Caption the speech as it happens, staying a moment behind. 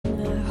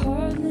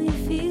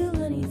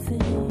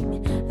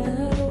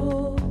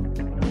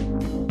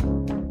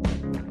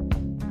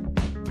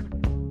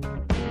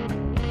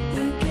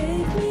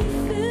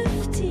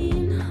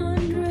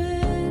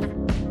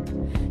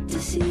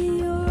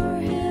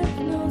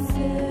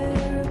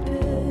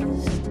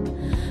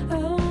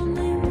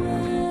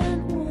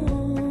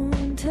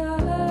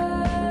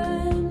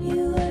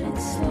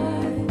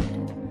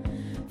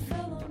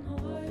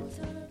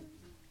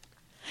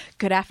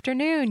Good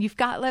afternoon. You've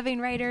got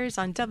Living Writers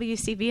on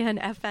WCBN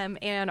FM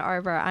Ann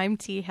Arbor. I'm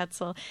T.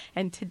 Hetzel,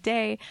 and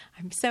today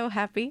I'm so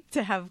happy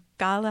to have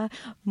Gala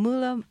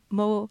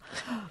Mukamolova.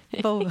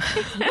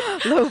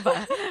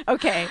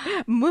 Okay,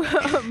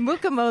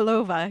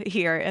 Mukamolova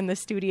here in the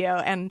studio.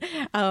 And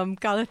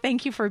Gala,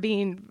 thank you for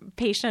being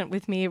patient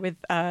with me with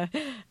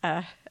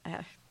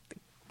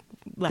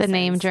the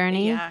name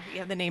journey. Yeah,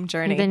 the name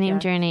journey. The name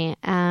journey.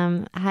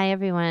 Hi,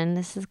 everyone.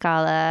 This is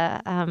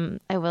Gala.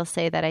 I will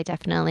say that I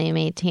definitely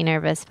made T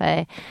nervous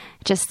by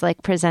just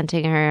like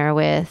presenting her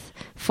with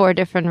 4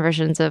 different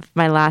versions of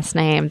my last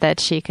name that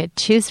she could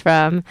choose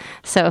from.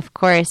 So, of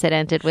course, it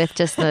ended with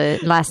just the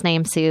last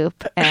name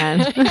soup.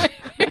 And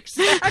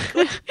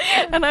exactly.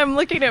 And I'm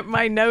looking at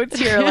my notes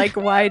here, like,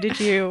 why did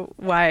you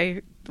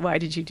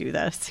do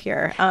this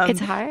here? It's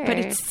hard. But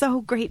it's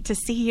so great to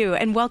see you.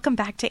 And welcome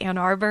back to Ann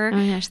Arbor. Oh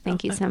my gosh,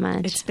 thank you so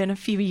much. It's been a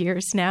few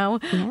years now,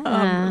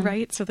 yeah.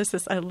 Right? So this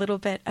is a little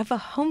bit of a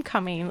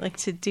homecoming, like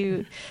to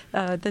do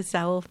the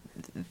Zell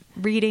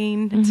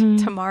reading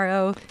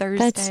tomorrow,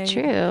 Thursday. That's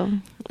true.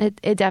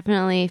 It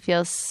definitely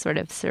feels sort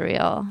of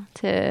surreal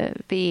to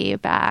be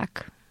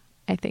back,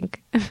 I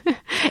think.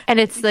 And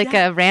it's like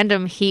a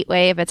random heat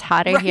wave. It's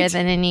hotter here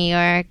than in New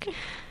York.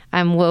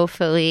 I'm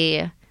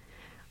woefully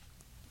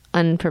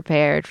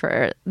unprepared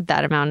for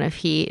that amount of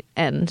heat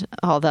and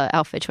all the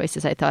outfit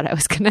choices I thought I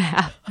was going to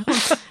have.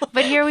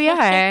 But here we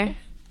are.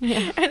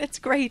 Yeah. And it's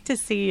great to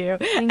see you.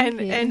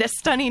 Thank you. And a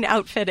stunning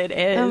outfit it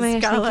is. Oh my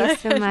gosh, Gala.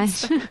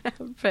 thank you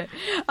so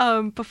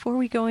much. Before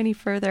we go any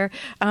further,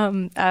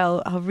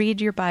 I'll read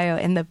your bio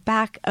in the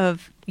back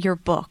of your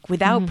book,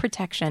 Without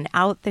Protection,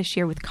 out this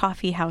year with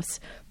Coffee House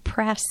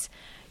Press.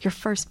 Your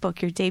first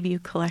book, your debut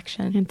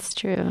collection. It's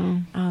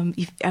true.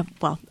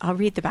 Well, I'll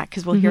read the back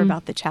because we'll hear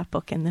about the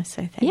chapbook in this,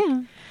 I think.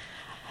 Yeah.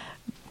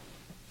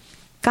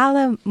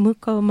 Gala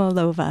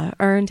Mukamolova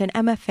earned an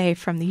MFA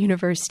from the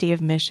University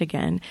of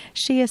Michigan.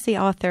 She is the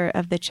author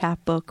of the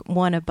chapbook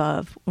One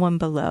Above, One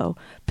Below,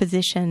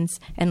 Positions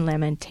and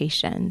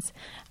Lamentations,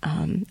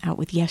 out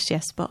with Yes,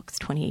 Yes Books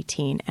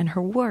 2018. And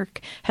her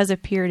work has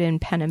appeared in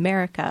Pen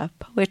America,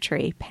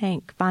 Poetry,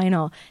 Pank,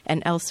 Vinyl,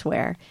 and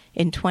elsewhere.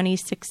 In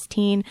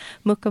 2016,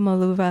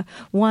 Mukamolova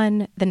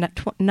won the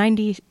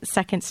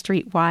 92nd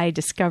Street Y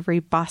Discovery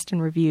Boston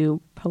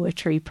Review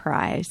Poetry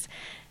Prize.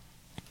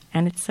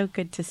 And it's so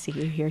good to see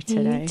you here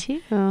today. You too.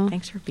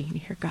 Thanks for being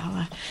here,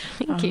 Gala.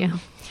 Thank you.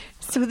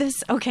 So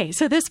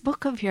this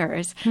book of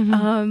yours,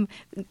 can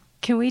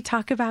we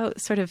talk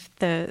about sort of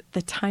the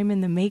time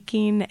in the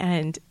making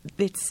and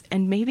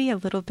maybe a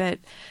little bit,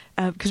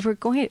 because we're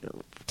going to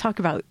talk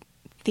about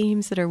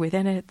themes that are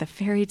within it, the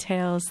fairy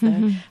tales,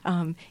 the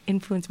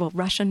influence,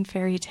 Russian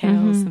fairy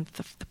tales,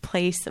 the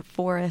place, the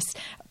forest.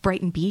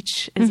 Brighton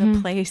Beach is a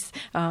place.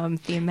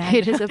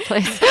 It is a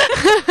place.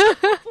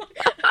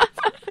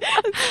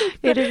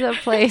 It is a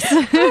place.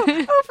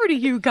 Over to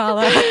you,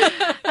 Gala.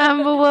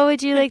 But what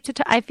would you like to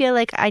talk? I feel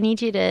like I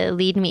need you to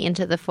lead me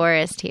into the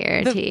forest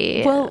here,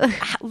 T. Well,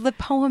 the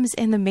poems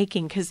in the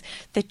making, because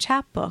the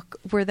chapbook,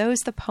 were those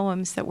the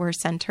poems that were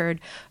centered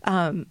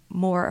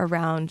more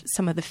around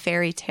some of the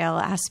fairy tale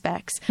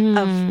aspects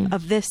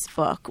of this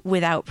book,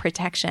 Without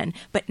Protection,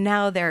 but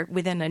now they're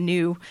within a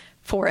new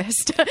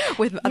forest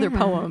with other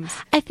poems.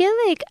 I feel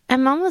like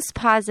I'm almost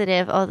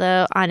positive,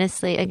 although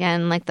honestly,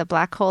 again, like the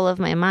black hole of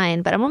my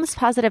mind, but I'm almost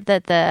positive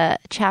that the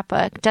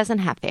chapbook doesn't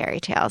have fairy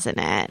tales in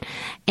it.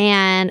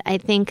 And I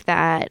think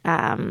that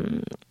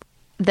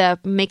the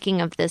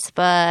making of this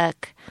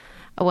book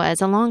was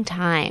a long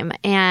time.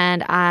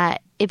 And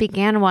it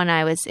began when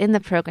I was in the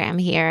program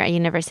here at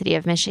University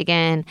of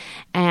Michigan.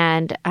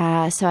 And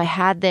so I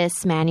had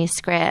this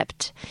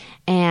manuscript,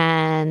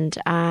 and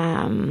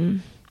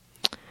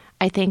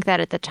I think that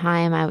at the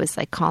time I was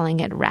like calling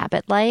it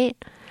Rabbit Light,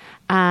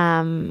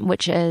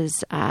 which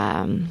is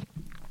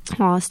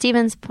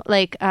Stephen's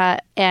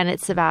and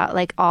it's about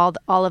like all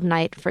of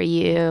night for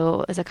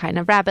you is a kind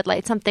of rabbit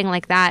light, something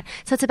like that.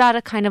 So it's about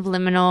a kind of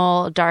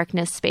liminal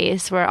darkness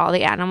space where all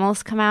the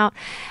animals come out,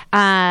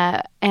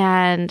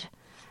 and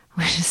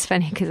which is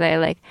funny because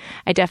I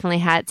definitely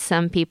had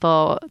some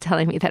people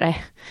telling me that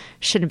I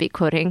shouldn't be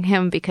quoting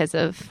him because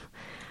of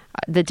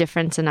the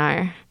difference in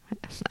our,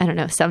 I don't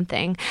know,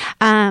 something.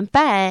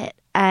 But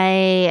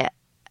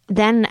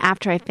then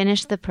after I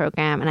finished the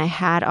program and I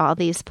had all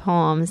these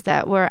poems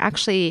that were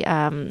actually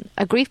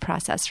a grief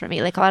process for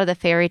me, like a lot of the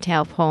fairy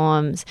tale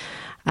poems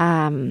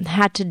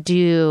had to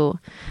do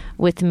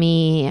with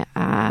me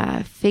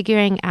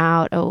figuring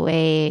out a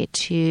way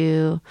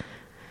to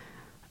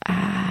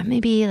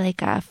maybe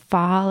like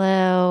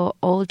follow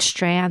old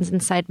strands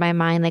inside my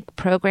mind, like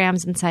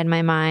programs inside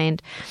my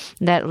mind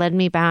that led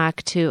me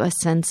back to a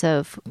sense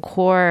of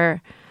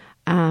core,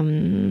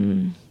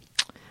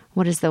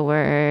 what is the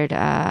word,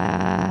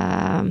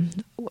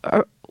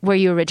 where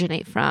you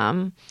originate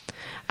from,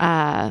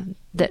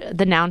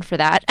 the noun for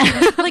that.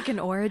 Like an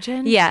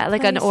origin? Yeah,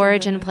 like an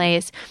origin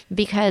place.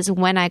 Because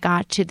when I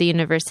got to the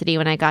university,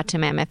 when I got to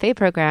my MFA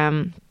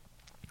program,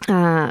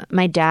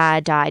 my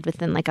dad died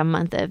within like a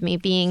month of me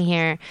being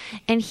here,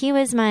 and he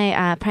was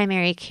my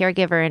primary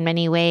caregiver in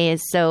many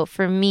ways. So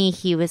for me,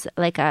 he was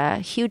like a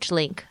huge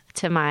link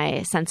to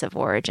my sense of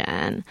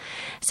origin.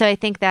 So I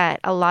think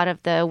that a lot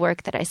of the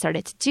work that I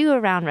started to do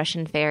around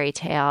Russian fairy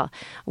tale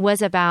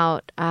was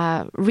about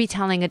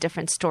retelling a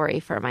different story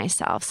for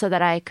myself so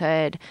that I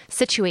could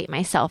situate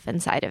myself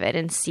inside of it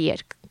and see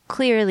it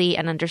clearly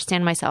and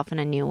understand myself in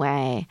a new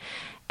way.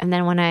 And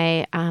then when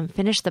I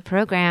finished the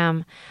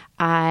program,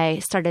 I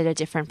started a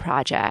different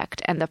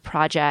project, and the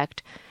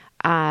project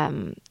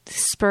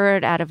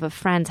spurred out of a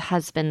friend's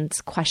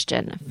husband's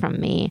question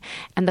from me.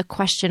 And the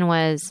question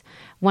was,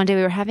 one day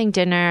we were having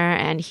dinner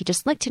and he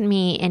just looked at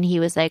me and he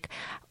was like,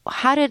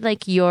 how did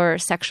like your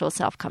sexual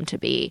self come to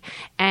be?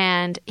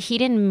 And he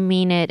didn't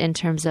mean it in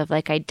terms of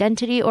like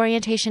identity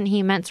orientation.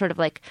 He meant sort of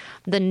like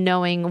the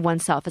knowing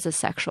oneself as a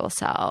sexual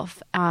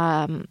self.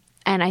 And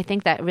I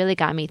think that really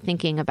got me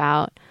thinking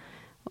about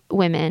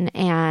women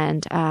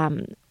and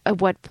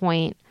at what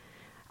point,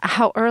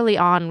 how early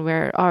on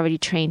we're already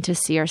trained to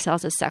see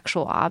ourselves as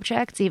sexual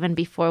objects, even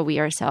before we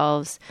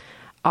ourselves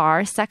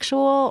are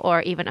sexual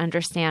or even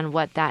understand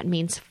what that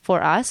means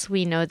for us.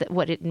 We know that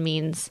what it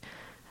means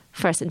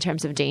for us in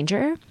terms of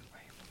danger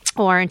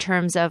or in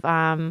terms of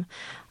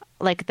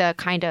like the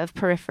kind of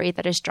periphery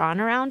that is drawn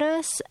around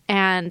us.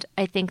 And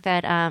I think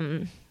that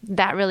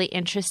that really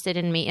interested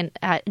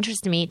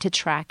me to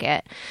track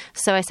it.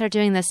 So I started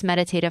doing this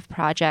meditative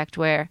project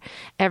where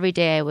every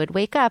day I would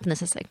wake up, and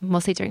this is like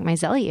mostly during my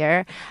Zell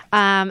year,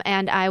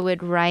 and I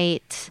would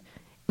write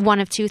one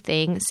of two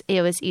things.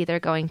 It was either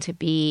going to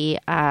be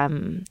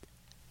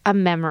a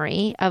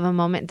memory of a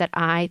moment that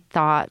I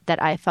thought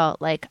that I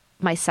felt like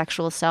my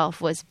sexual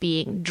self was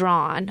being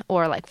drawn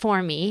or like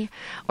for me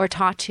or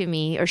taught to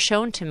me or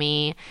shown to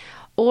me,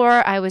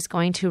 or I was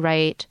going to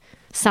write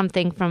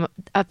something from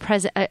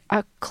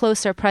a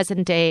closer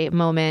present day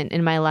moment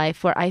in my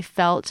life where I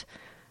felt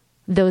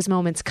those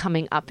moments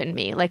coming up in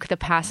me, like the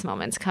past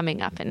moments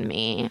coming up in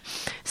me.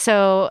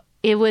 So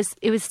it was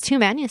two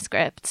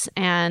manuscripts.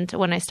 And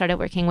when I started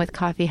working with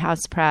Coffee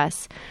House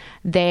Press,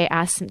 they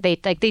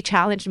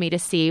challenged me to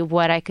see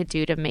what I could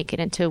do to make it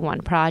into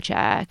one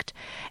project.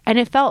 And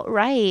it felt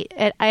right.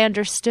 I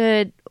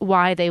understood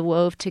why they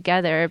wove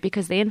together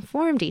because they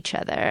informed each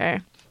other.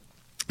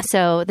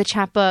 So the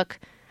chapbook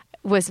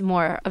was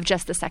more of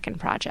just the second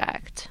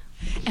project.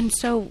 And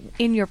so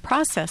in your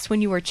process,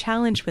 when you were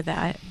challenged with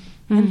that,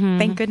 and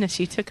thank goodness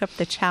you took up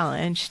the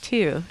challenge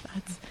too.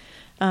 That's,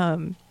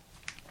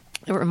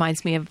 it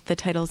reminds me of the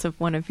title of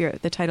one of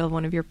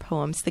your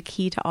poems. The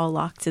key to all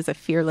locks is a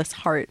fearless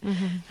heart.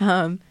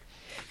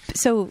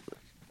 So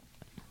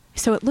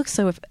it looks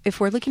if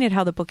we're looking at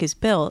how the book is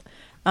built,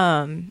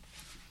 if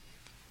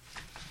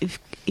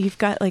you've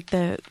got like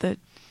the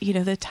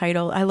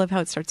title. I love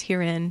how it starts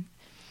herein.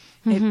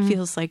 It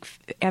feels like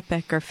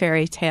epic or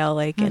fairy tale,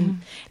 like,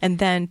 and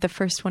then the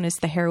first one is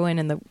the heroine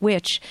and the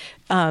witch,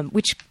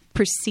 which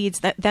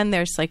precedes that. Then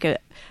there's like a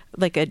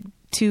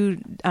two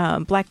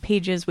black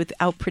pages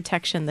without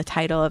protection, the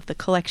title of the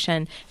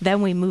collection.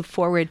 Then we move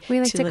forward. We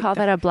like to call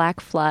that a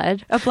black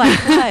flood. A black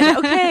flood.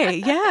 Okay,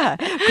 yeah,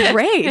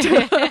 great.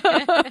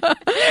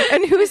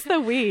 And who's the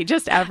we?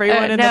 Just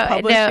everyone in the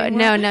publishing?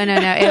 No.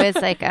 It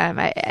was like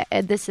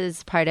this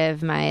is part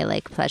of my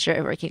like pleasure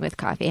of working with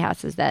coffee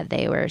houses, that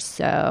they were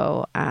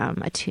so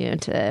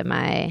attuned to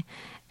my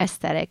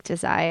aesthetic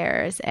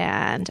desires,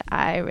 and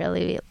I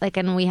really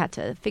and we had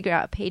to figure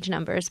out page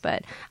numbers,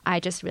 but I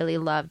just really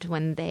loved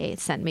when they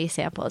sent me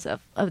samples of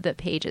the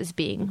pages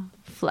being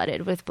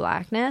flooded with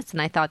blackness,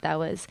 and I thought that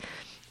was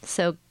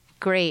so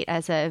great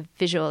as a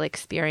visual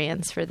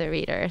experience for the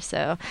reader.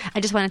 So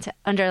I just wanted to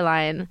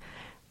underline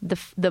the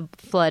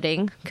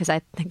flooding because I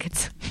think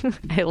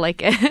I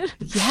like it.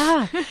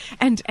 Yeah.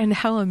 And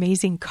how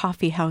amazing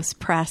Coffee House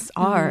Press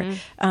are.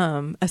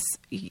 A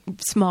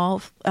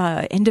small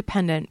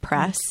independent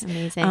press,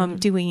 amazing.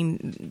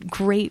 Doing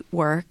great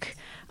work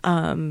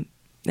and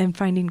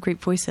finding great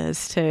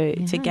voices to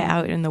get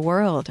out in the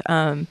world.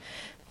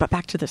 But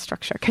back to the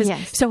structure.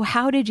 So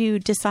how did you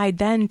decide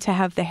then to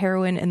have the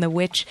heroine and the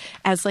witch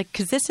as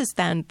because this is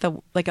then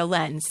like a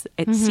lens.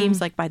 It seems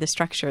like by the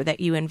structure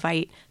that you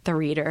invite the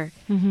reader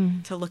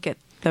to look at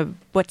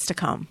what's to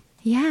come.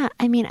 Yeah.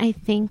 I mean, I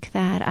think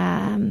that,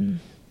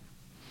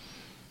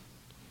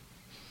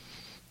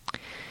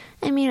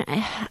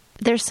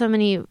 there's so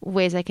many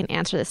ways I can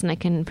answer this, and I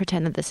can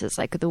pretend that this is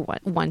like the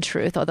one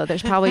truth, although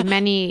there's probably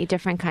many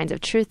different kinds of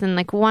truth. And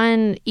like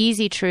one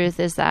easy truth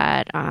is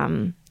that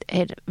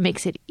it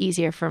makes it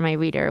easier for my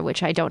reader,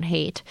 which I don't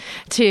hate,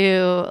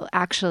 to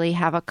actually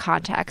have a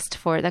context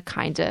for the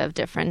kinds of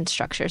different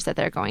structures that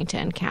they're going to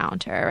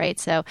encounter, right?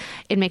 So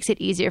it makes it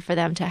easier for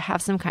them to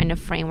have some kind of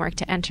framework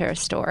to enter a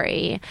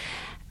story.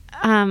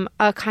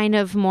 A kind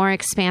of more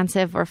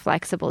expansive or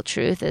flexible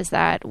truth is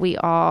that we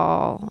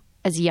all,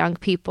 as young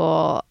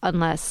people,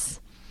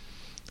 unless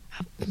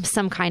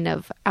some kind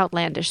of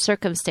outlandish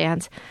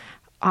circumstance,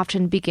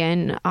 often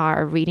begin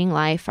our reading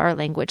life, our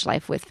language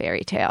life with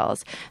fairy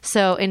tales.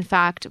 So in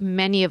fact,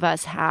 many of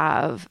us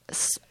have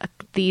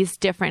these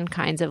different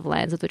kinds of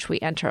lens with which we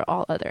enter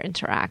all other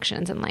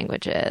interactions and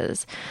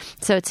languages.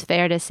 So it's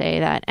fair to say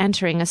that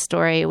entering a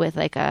story with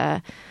like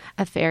a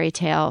fairy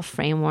tale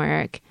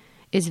framework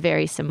is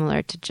very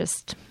similar to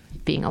just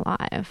being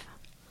alive.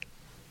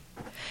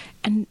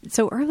 And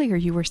so earlier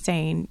you were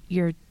saying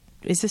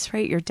is this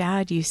right? Your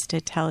dad used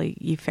to tell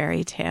you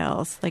fairy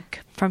tales,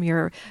 like from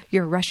your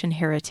Russian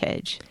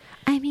heritage.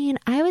 I mean,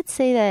 I would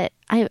say that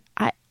I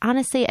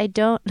honestly, I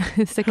don't.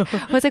 It's like,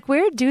 I was like,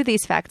 where do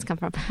these facts come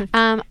from?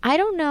 I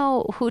don't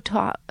know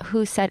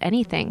who said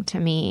anything to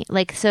me.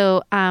 Like,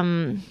 so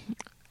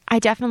I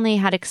definitely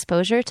had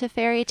exposure to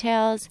fairy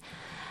tales.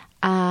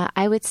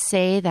 I would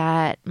say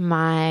that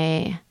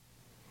my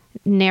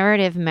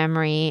narrative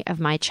memory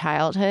of my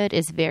childhood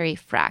is very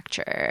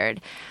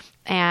fractured.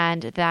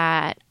 And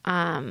that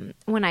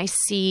when I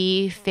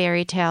see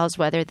fairy tales,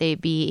 whether they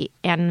be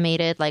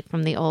animated like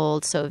from the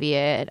old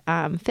Soviet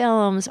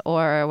films,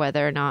 or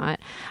whether or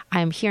not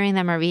I'm hearing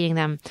them or reading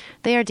them,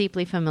 they are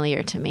deeply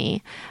familiar to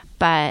me.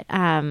 But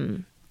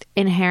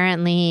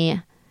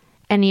inherently,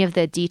 any of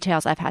the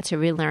details I've had to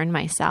relearn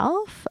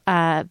myself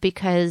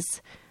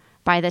because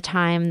by the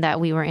time that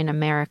we were in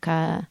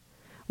America,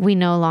 we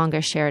no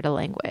longer shared a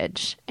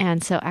language.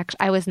 And so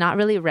actually, I was not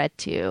really read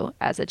to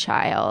as a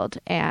child.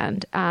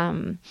 And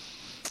I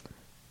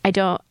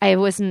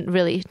wasn't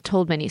really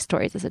told many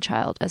stories as a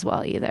child as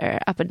well either.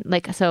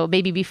 So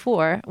maybe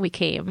before we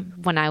came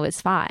when I was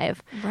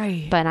 5.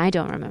 Right. But I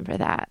don't remember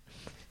that.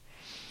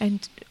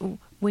 And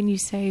when you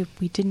say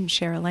we didn't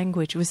share a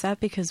language, was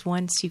that because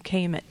once you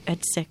came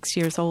at 6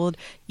 years old,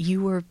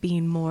 you were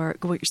being you're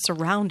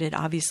surrounded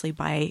obviously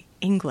by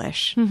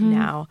English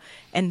now,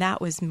 and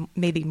that was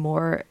maybe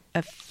more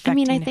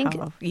affecting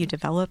how you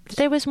developed?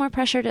 There was more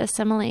pressure to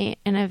assimilate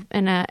in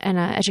a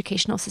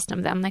educational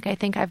system then. Like, I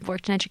think I've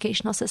worked in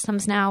educational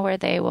systems now where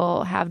they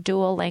will have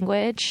dual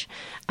language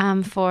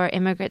for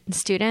immigrant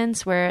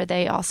students, where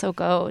they also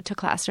go to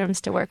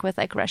classrooms to work with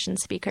like Russian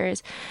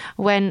speakers.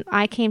 When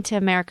I came to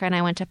America and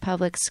I went to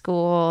public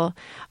school,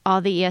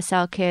 all the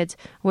ESL kids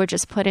were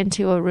just put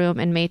into a room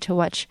and made to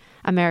watch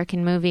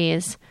American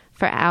movies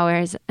for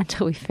hours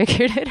until we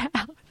figured it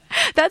out.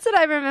 That's what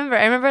I remember.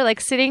 I remember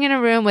like sitting in a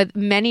room with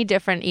many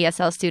different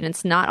ESL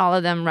students, not all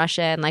of them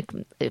Russian, like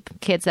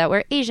kids that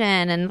were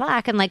Asian and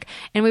Black, and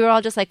we were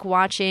all just like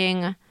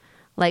watching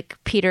like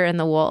Peter and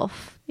the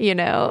Wolf, you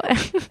know.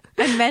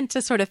 And meant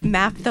to sort of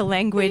map the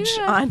language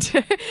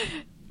onto.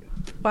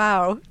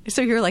 Wow.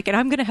 So you're like, and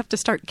I'm going to have to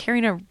start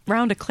carrying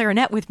around a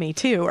clarinet with me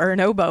too, or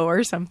an oboe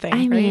or something.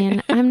 I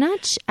mean, I'm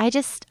not,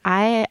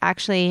 I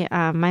actually,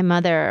 my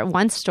mother,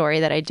 one story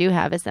that I do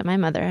have is that my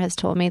mother has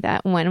told me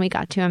that when we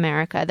got to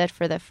America, that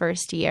for the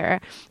first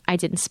year, I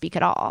didn't speak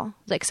at all.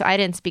 Like, so I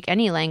didn't speak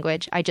any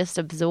language. I just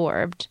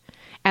absorbed.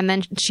 And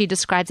then she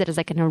describes it as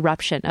like an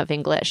eruption of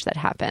English that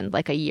happened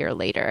like a year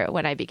later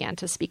when I began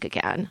to speak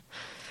again.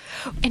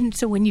 And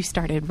so when you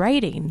started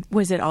writing,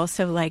 was it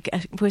also like,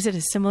 was it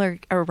a similar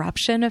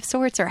eruption of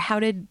sorts? Or how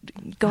did,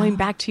 going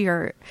back to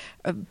your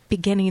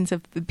beginnings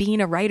of being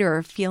a writer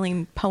or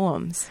feeling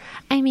poems?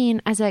 I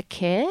mean, as a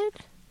kid,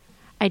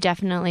 I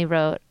definitely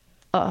wrote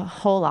a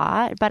whole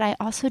lot, but I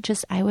also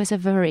I was a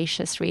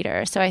voracious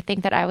reader. So I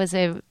think that I was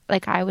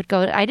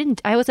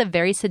I was a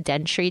very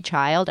sedentary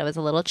child. I was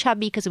a little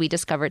chubby because we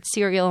discovered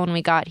cereal when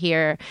we got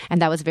here,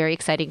 and that was very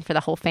exciting for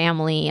the whole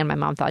family. And my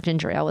mom thought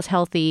ginger ale was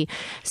healthy.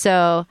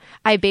 So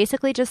I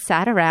basically just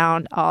sat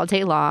around all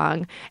day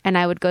long, and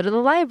I would go to the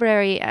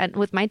library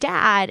with my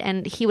dad,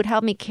 and he would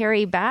help me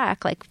carry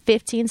back like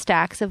 15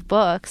 stacks of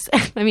books.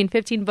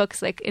 15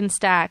 books like in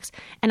stacks,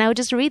 and I would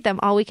just read them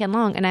all weekend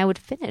long, and I would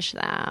finish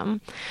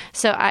them.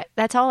 So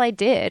that's all I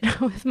did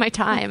with my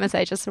time, as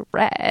I just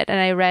read,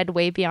 and I read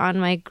way beyond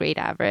my grade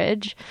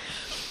average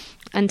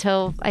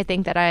until I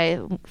think that I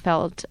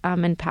felt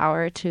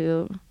empowered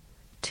to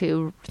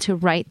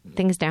write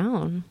things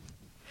down.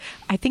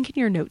 I think in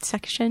your notes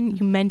section,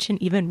 you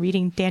mentioned even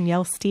reading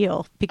Danielle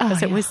Steele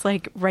because it was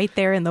like right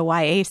there in the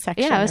YA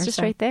section. Yeah, it was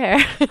just right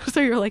there. So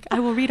you're like, I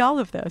will read all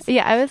of those.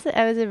 Yeah, I was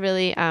a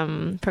really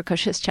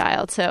precocious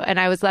child. So, and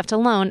I was left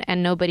alone,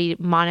 and nobody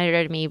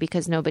monitored me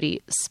because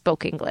nobody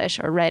spoke English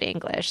or read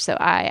English. So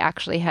I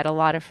actually had a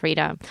lot of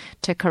freedom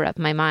to corrupt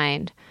my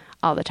mind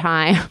all the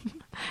time.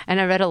 And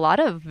I read a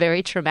lot of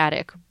very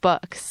traumatic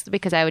books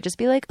because I would just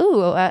be like,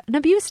 ooh, an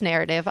abuse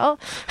narrative. I'll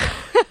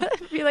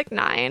be like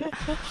 9.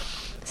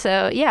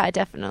 So yeah,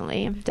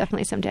 definitely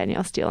some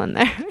Danielle Steele in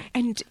there.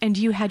 And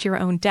you had your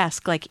own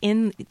desk, like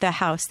in the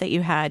house that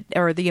you had,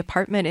 or the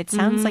apartment. It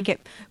sounds like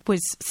it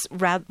was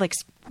like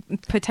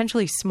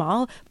potentially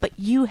small, but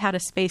you had a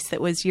space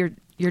that was your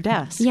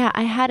desk. Yeah,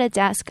 I had a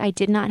desk. I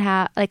didn't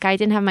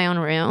have my own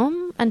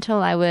room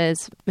until I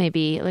was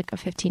maybe like a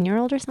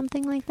 15-year-old or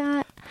something like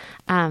that.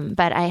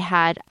 But I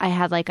had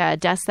like a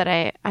desk that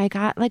I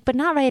got like, but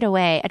not right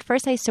away. At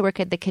first I used to work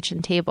at the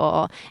kitchen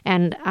table,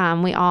 and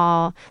we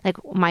all, like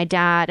my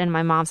dad and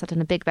my mom slept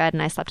in a big bed,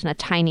 and I slept in a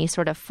tiny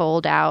sort of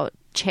fold out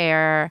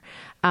chair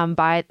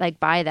by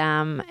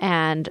them.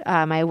 And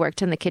I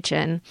worked in the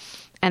kitchen.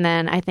 And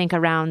then I think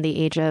around the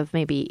age of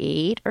maybe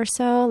 8 or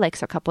so, like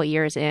so a couple of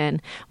years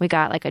in, we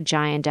got like a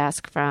giant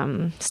desk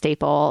from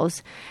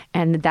Staples,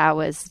 and that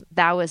was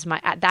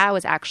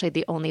actually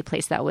the only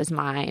place that was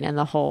mine in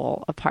the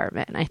whole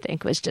apartment. I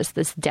think was just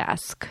this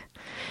desk,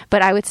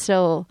 but I would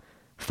still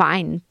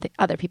find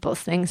other people's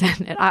things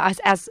in it,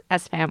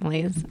 as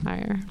families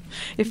are.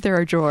 If there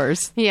are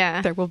drawers,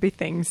 yeah, there will be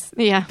things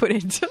yeah put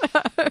into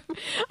that.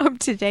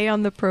 Today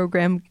on the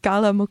program,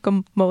 Gala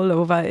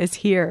Mukomolova is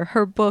here.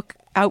 Her book,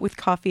 out with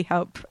Coffee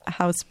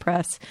House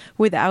Press,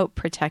 Without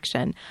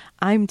Protection.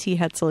 I'm T.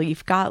 Hetzel.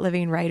 You've got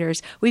Living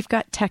Writers. We've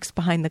got Text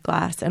Behind the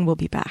Glass, and we'll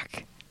be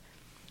back.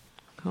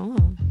 Cool.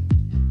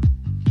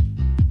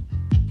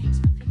 Thanks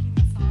for picking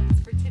the songs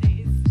for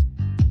today's.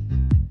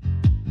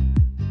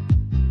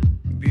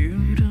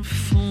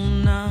 Beautiful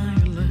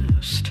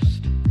nihilist,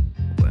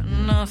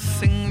 when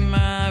nothing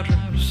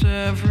matters,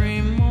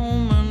 every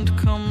moment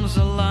comes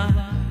alive.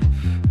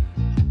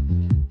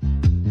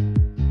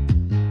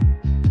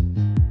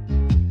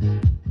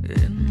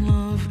 In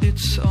love,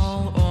 it's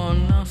all or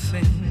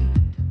nothing.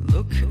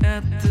 Look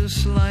at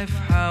this life,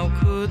 how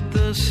could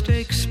the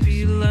stakes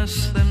be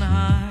less than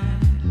high?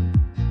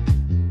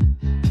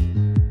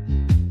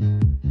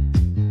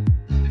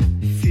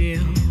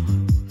 Feel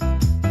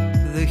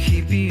the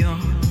heat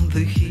beyond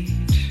the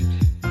heat,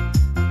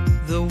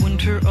 the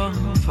winter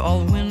of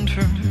all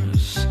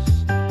winters,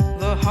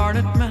 the heart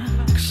at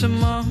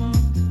maximum,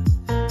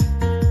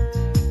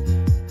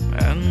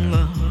 and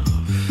love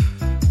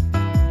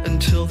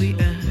until the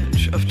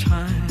edge of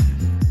time.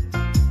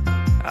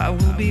 I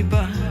will be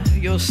by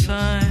your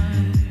side.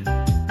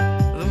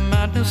 The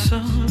madness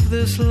of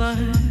this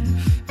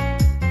life,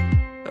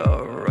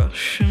 a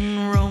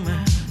Russian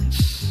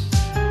romance,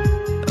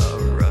 a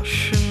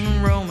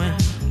Russian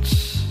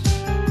romance.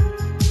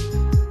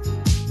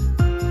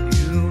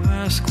 You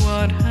ask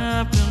what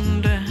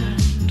happened,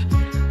 and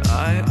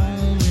I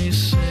only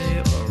say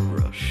a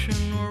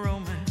Russian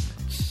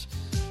romance.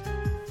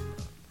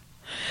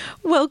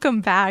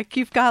 Welcome back.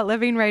 You've got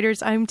Living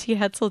Writers. I'm T.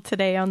 Hetzel.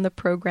 Today on the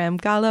program,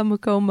 Gala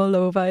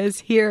Mukomolova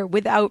is here,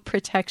 Without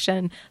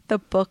Protection, the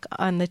book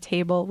on the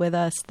table with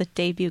us, the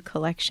debut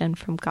collection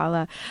from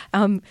Gala.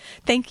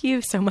 Thank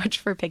you so much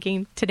for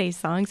picking today's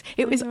songs.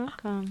 It was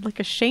like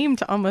a shame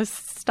to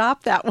almost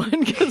stop that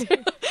one.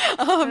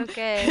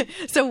 Okay.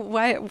 So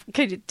why,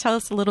 could you tell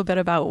us a little bit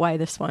about why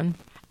this one?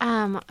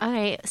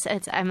 Okay, so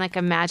I'm like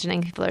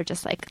imagining people are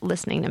just like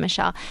listening to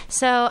Michelle.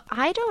 So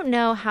I don't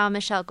know how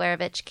Michelle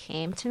Gurevich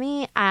came to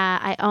me.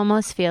 I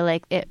almost feel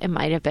like it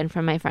might have been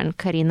from my friend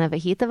Karina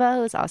Vahitova,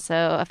 who's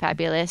also a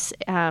fabulous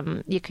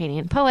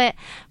Ukrainian poet.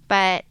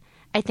 But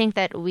I think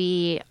that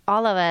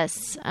all of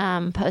us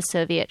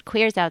post-Soviet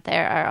queers out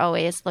there are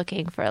always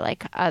looking for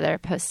like other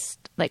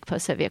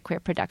post-Soviet queer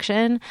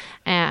production,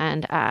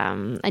 and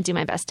I do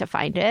my best to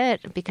find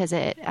it because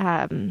it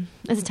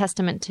is a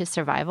testament to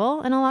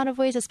survival in a lot of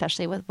ways,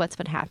 especially with what's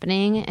been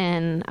happening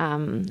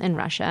in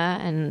Russia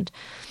and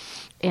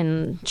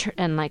in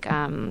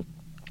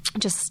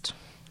just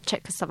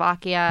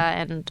Czechoslovakia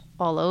and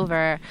all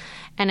over.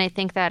 And I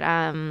think that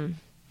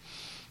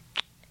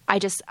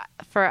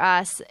for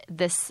us,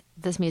 this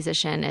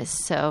musician is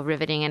so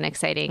riveting and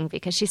exciting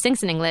because she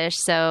sings in English,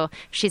 so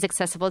she's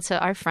accessible to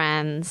our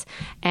friends.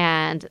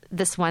 And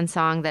this one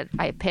song that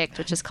I picked,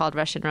 which is called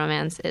Russian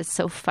Romance, is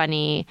so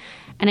funny.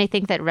 And I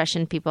think that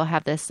Russian people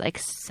have this like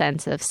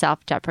sense of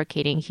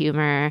self-deprecating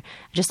humor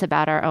just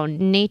about our own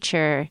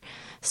nature.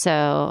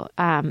 So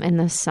in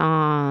the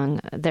song,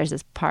 there's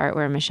this part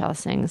where Michelle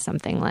sings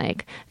something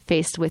like,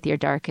 "Faced with your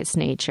darkest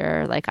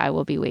nature, like I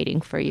will be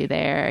waiting for you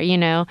there," you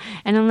know?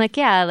 And I'm like,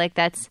 yeah, like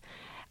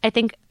I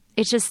think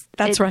it's just...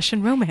 That's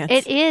Russision romance.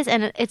 It is.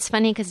 And it's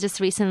funny because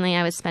just recently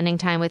I was spending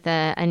time with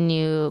a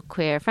new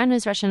queer friend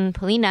who's Russian,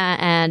 Polina.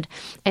 And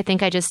I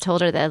think I just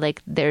told her that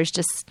like, there's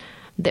just,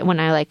 that when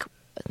I like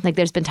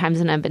there's been times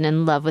when I've been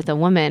in love with a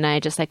woman, I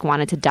just like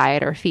wanted to die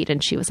at her feet.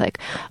 And she was like,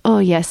 "Oh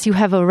yes, you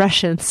have a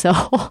Russian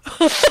soul,"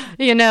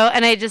 you know?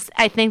 And I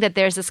think that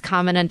there's this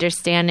common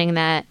understanding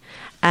that,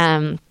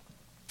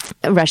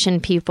 Russian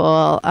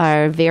people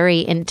are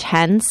very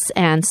intense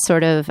and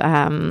sort of,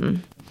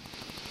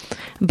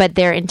 but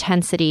their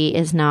intensity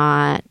is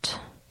not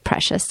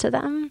precious to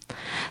them.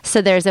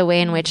 So there's a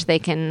way in which they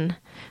can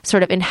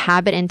sort of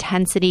inhabit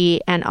intensity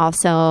and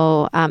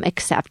also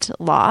accept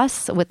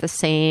loss with the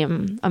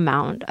same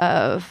amount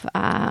of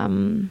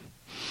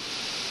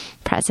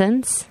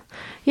presence.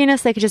 You know,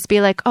 so they could just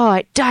be like, "Oh,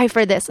 I die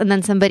for this." And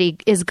then somebody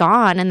is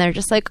gone and they're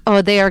just like,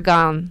 "Oh, they are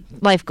gone.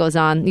 Life goes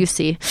on, you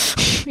see."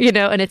 You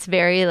know, and it's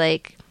very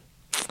like,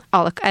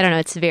 I don't know,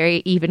 it's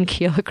very even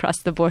keel across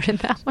the board in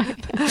that way.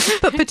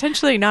 But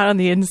potentially not on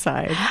the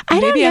inside.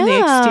 Maybe on the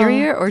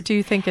exterior, or do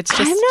you think it's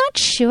just... I'm not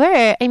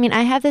sure. I mean,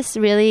 I have this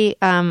really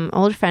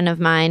old friend of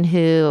mine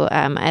who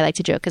I like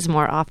to joke is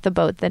more off the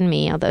boat than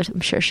me, although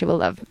I'm sure she will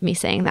love me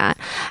saying that.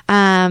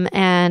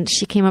 And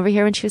she came over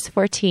here when she was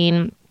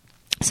 14.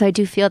 So I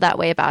do feel that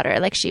way about her.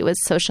 Like, she was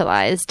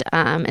socialized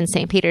in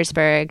St.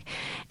 Petersburg.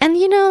 And,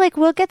 you know, like,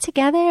 we'll get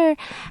together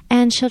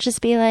and she'll just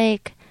be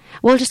like,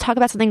 we'll just talk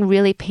about something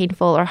really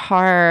painful or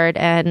hard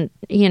and,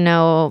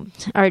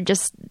 or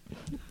just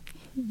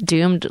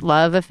doomed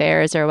love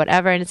affairs or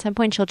whatever. And at some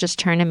point she'll just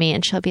turn to me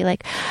and she'll be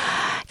like,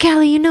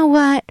 Callie, you know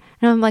what?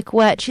 And I'm like,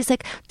 what? She's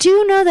like, do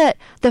you know that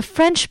the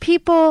French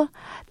people,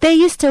 they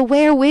used to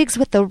wear wigs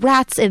with the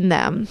rats in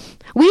them?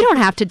 We don't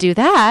have to do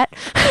that.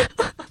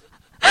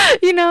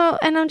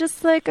 And I'm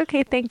just like,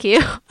 okay, thank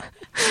you.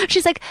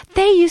 She's like,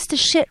 they used to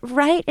shit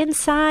right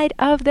inside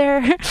of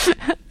their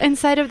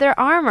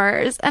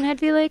armors. And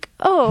I'd be like,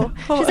 oh.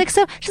 She's like,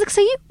 so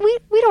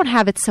we don't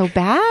have it so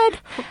bad.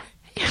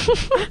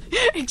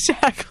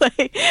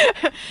 Exactly.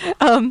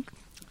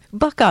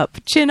 Buck up,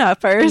 chin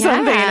up, or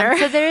something. Or...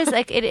 So there's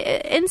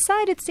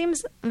inside it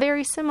seems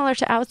very similar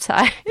to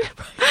outside.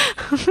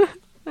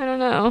 I don't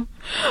know.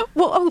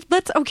 Well,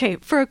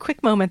 for a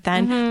quick moment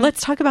then,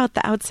 let's talk about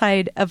the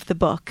outside of the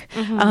book,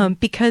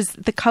 because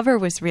the cover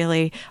was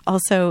really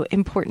also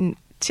important.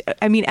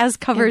 As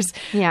covers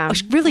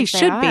really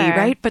should be,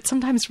 right? But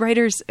sometimes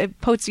writers,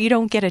 poets, you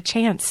don't get a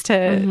chance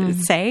to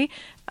say.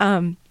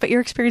 But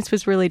your experience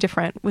was really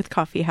different with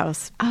Coffee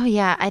House. Oh,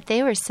 yeah.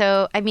 They were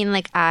so... I'm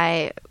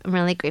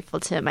really grateful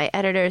to my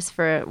editors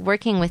for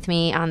working with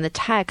me on the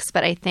text,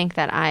 but I think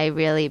that I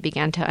really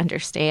began to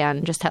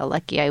understand just how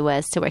lucky I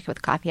was to work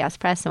with Coffee House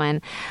Press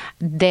when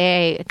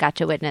they got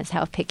to witness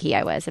how picky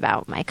I was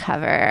about my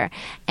cover.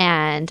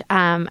 And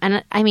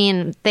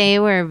they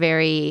were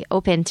very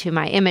open to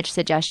my image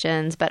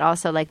suggestions, but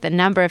also the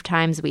number of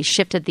times we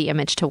shifted the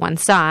image to one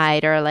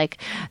side, or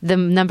the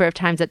number of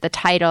times that the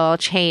title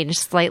changed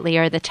slightly,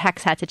 or the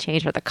text had to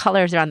change, or the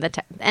colors are on the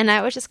text. And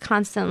I was just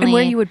constantly... And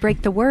where you would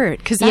break the word,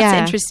 because that's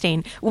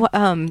interesting.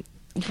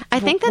 I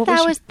think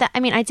that was...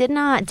 I did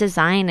not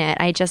design it.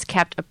 I just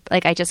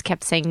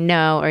kept saying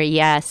no or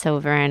yes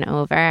over and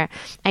over.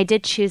 I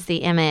did choose the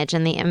image,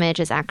 and the image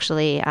is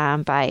actually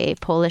by a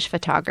Polish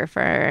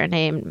photographer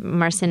named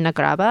Marcin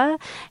Nagraba,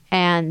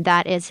 and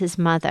that is his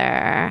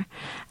mother.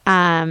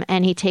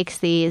 And he takes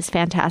these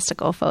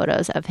fantastical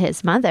photos of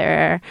his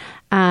mother,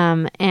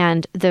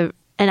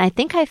 and I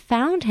think I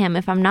found him,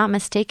 if I'm not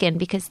mistaken,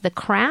 because the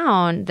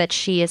crown that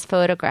she is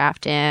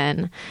photographed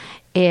in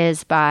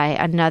is by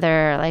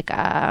another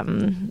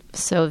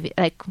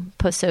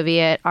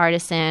post-Soviet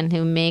artisan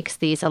who makes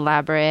these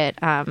elaborate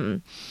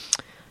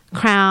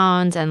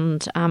crowns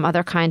and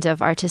other kinds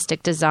of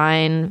artistic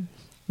design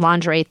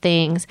lingerie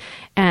things.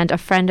 And a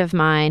friend of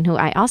mine who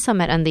I also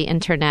met on the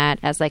internet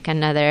as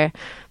another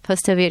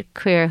post-Soviet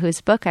queer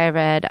whose book I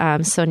read,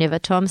 Sonia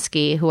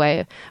Vatomsky, who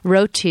I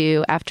wrote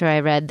to after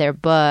I read their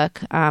book,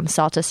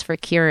 Saltus for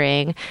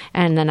Curing.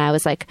 And then I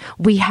was like,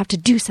 we have to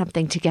do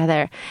something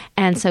together.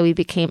 And so we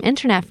became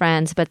internet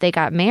friends, but they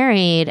got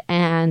married,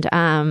 and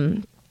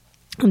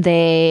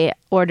they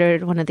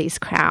ordered one of these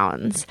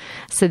crowns.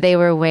 So they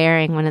were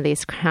wearing one of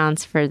these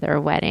crowns for their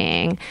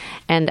wedding.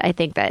 And I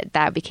think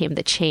that became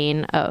the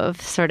chain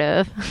of sort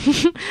of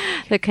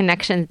the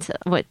connection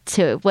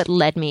to what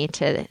led me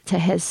to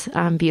his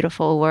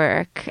beautiful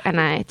work. And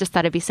I just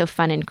thought it'd be so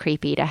fun and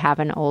creepy to have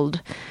an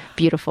old,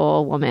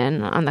 beautiful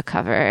woman on the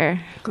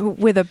cover.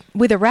 With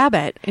a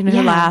rabbit in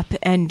her lap.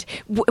 And,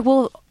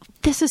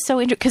 this is so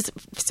interesting,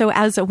 because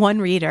as a one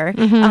reader,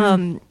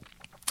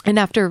 and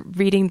after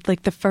reading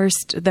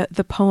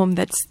the poem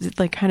that's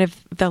kind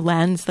of the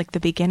lens, the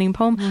beginning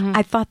poem,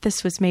 I thought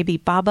this was maybe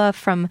Baba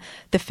from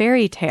the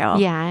fairy tale.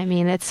 Yeah,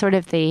 it's sort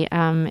of the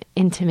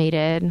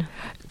intimated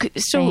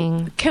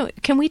thing.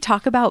 Can we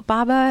talk about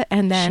Baba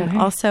and then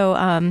also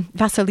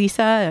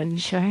Vasilisa?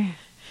 And Sure.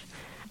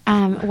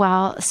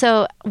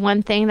 So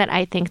one thing that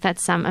I think that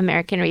some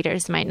American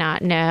readers might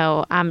not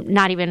know,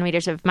 not even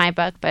readers of my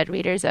book, but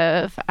readers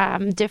of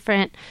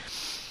different...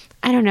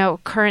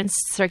 current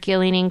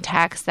circulating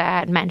texts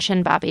that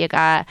mention Baba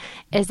Yaga,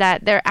 is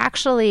that there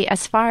actually,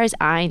 as far as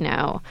I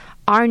know,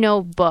 are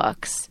no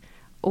books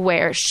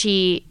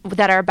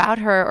that are about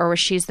her or where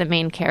she's the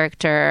main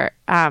character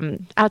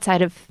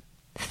outside of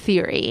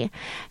theory.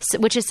 So,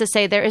 which is to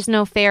say, there is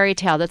no fairy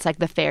tale that's like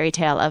the fairy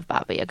tale of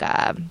Baba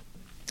Yaga.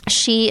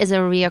 She is a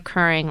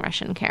reoccurring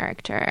Russian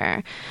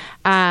character,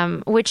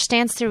 which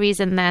stands to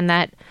reason then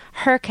that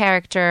her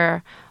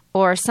character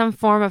or some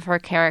form of her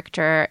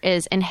character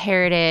is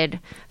inherited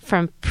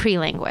from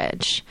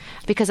pre-language,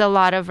 because a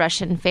lot of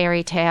Russian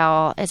fairy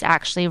tale is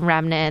actually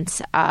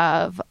remnants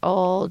of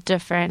old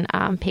different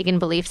pagan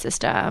belief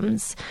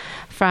systems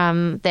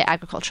from the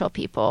agricultural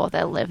people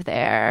that live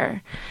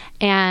there.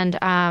 And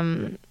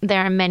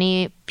there are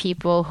many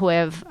people who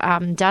have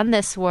done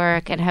this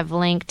work and have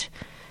linked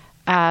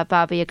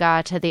Baba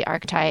Yaga to the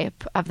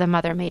archetype of the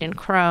mother maiden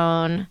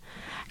crone,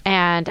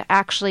 and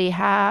actually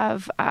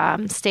have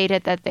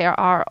stated that there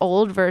are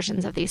old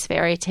versions of these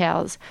fairy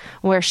tales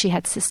where she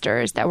had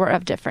sisters that were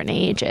of different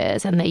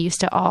ages, and they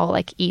used to all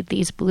eat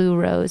these blue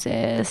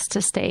roses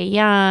to stay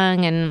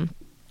young. And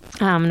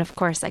of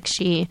course,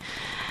 she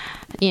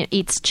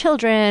eats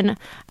children.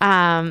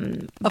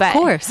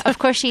 Of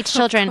course, she eats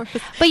children.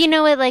 But you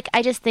know what? Like,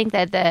 I just think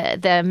that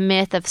the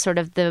myth of sort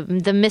of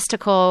the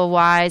mystical,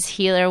 wise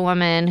healer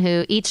woman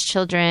who eats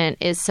children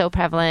is so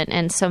prevalent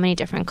in so many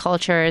different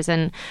cultures,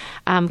 and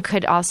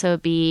could also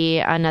be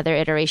another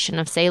iteration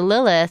of, say,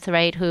 Lilith,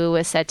 right, who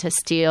was said to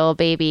steal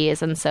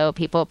babies, and so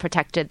people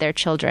protected their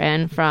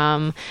children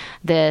from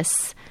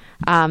this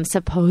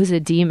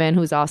supposed demon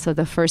who's also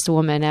the first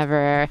woman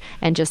ever,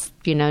 and just,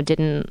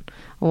 didn't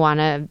want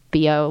to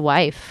be a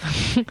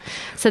wife.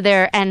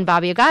 And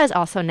Baba Yaga is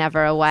also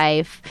never a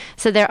wife.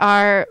 So there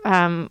are,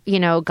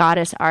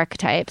 goddess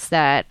archetypes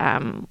that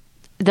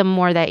the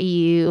more that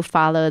you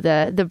follow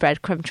the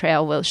breadcrumb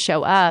trail will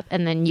show up,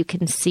 and then you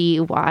can see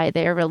why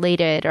they're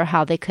related or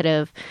how they could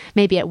have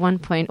maybe at one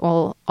point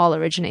all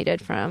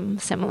originated from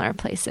similar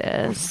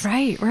places.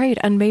 Right.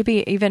 And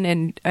maybe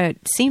even it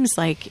seems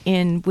like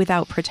in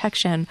Without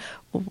Protection,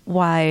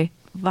 why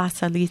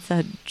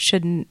Vasilisa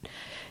shouldn't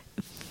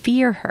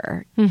fear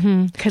her,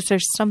 because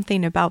there's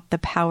something about the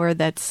power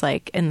that's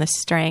like in the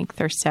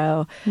strength or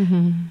so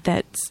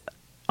that's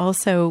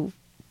also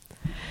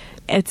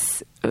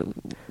it's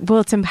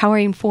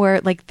empowering for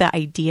like the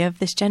idea of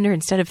this gender,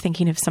 instead of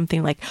thinking of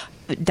something like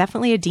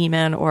definitely a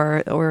demon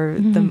or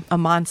a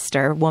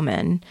monster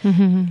woman.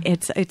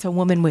 It's a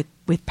woman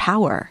with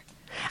power.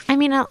 I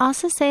mean, I'll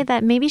also say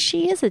that maybe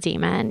she is a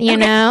demon,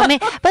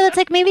 but it's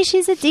like, maybe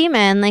she's a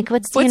demon. Like,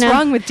 what's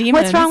wrong with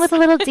demons? What's wrong with a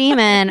little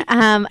demon?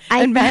 And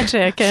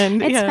magic,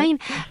 and it's fine.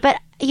 But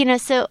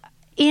so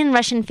in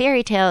Russian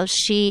fairy tales,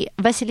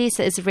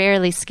 Vasilisa is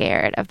rarely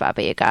scared of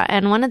Baba Yaga,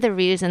 and one of the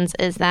reasons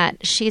is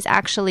that she's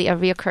actually a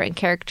reoccurring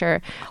character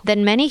that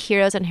many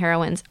heroes and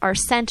heroines are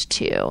sent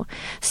to.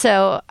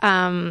 So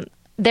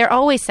they're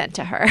always sent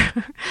to her.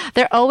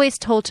 They're always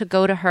told to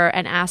go to her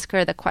and ask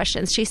her the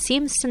questions. She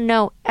seems to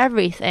know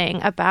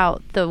everything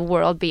about the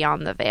world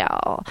beyond the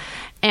veil.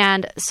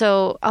 And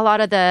so a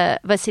lot of the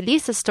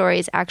Vasilisa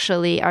stories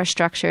actually are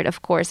structured,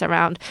 of course,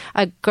 around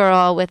a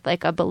girl with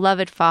like a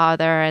beloved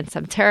father and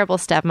some terrible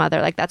stepmother.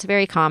 Like, that's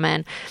very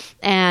common.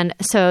 And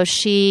so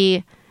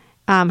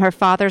her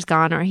father's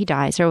gone, or he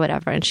dies, or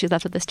whatever, and she's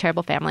left with this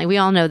terrible family. We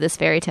all know this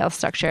fairy tale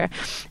structure.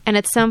 And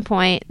at some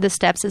point, the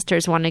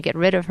stepsisters want to get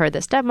rid of her.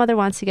 The stepmother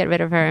wants to get rid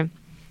of her.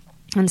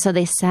 And so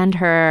they send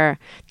her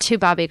to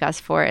Baba Yaga's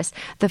forest.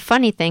 The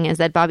funny thing is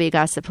that Baba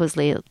Yaga is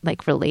supposedly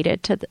like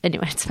related to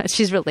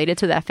she's related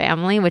to that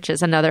family, which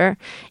is another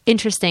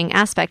interesting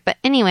aspect. But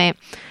anyway,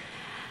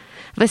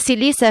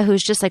 Vasilisa,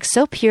 who's just like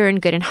so pure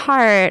and good in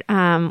heart,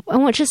 and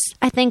which is,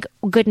 I think,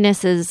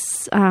 goodness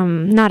is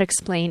not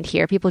explained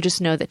here. People just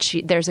know that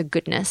there's a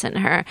goodness in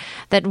her.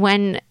 That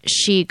when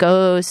she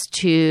goes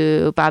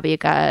to Baba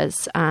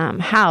Yaga's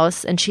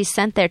house, and she's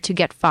sent there to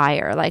get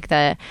fire,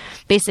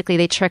 basically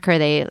they trick her,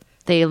 they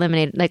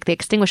eliminate, like they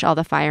extinguish all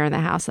the fire in the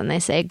house, and they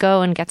say,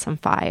 go and get some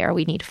fire.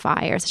 We need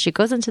fire. So she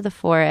goes into the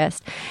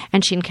forest,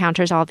 and she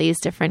encounters all these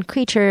different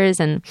creatures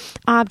and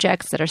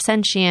objects that are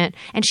sentient,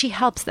 and she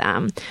helps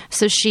them.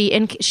 So she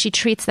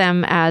treats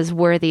them as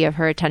worthy of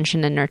her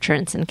attention and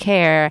nurturance and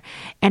care.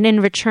 And in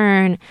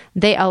return,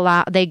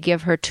 they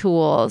give her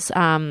tools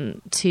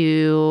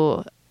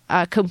to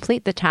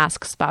complete the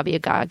tasks Baba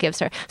Yaga gives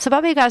her. So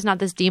Baba Yaga is not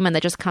this demon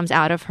that just comes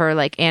out of her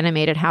like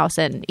animated house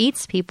and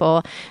eats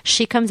people.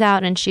 She comes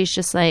out and she's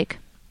just like,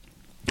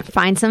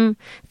 find some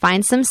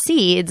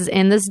seeds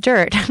in this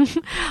dirt,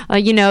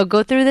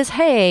 go through this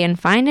hay and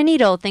find a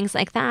needle, things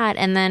like that.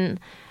 And then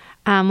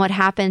what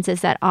happens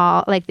is that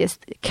all, like this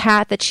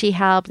cat that she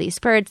helped, these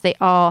birds, they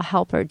all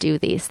help her do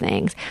these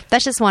things.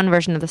 That's just one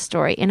version of the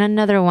story. In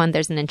another one,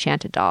 there's an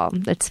enchanted doll.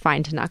 It's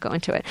fine to not go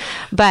into it.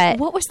 But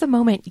what was the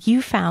moment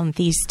you found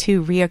these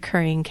two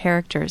reoccurring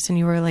characters and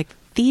you were like,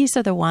 these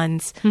are the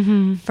ones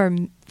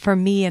for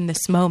me in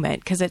this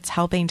moment, because it's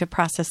helping to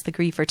process the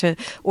grief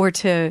or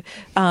to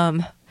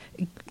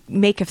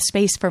make a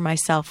space for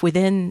myself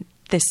within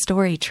this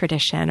story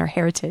tradition or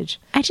heritage?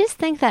 I just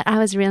think that I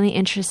was really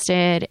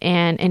interested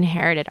in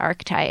inherited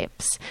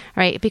archetypes,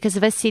 right? Because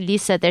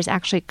Vasilisa, there's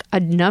actually a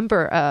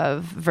number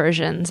of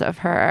versions of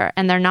her,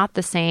 and they're not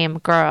the same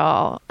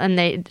girl,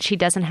 and she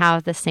doesn't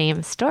have the same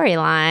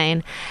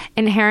storyline.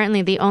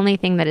 Inherently, the only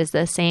thing that is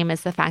the same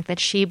is the fact that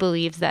she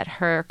believes that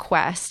her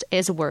quest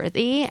is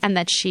worthy and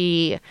that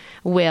she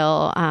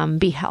will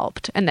be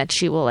helped, and that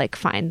she will like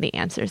find the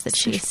answers that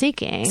she's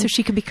seeking. So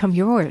she could become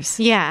yours.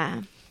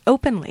 Yeah.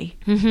 Openly,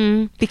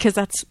 because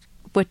that's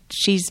what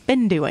she's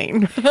been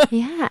doing.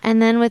 Yeah,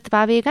 and then with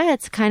Baba Yaga,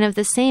 it's kind of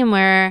the same,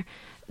 where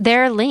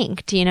they're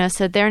linked,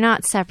 so they're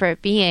not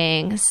separate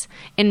beings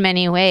in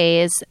many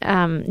ways.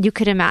 You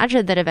could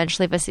imagine that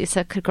eventually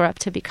Vasilisa could grow up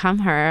to become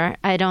her.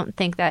 I don't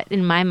think that,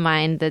 in my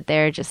mind, that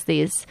they're just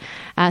these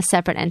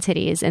separate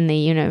entities in the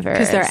universe.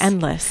 Because they're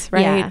endless,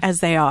 right? Yeah.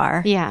 As they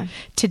are. Yeah.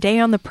 Today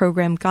on the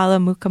program, Gala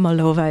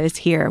Mukamalova is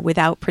here,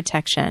 Without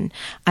Protection.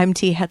 I'm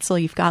T. Hetzel.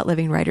 You've got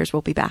Living Writers.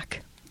 We'll be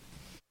back.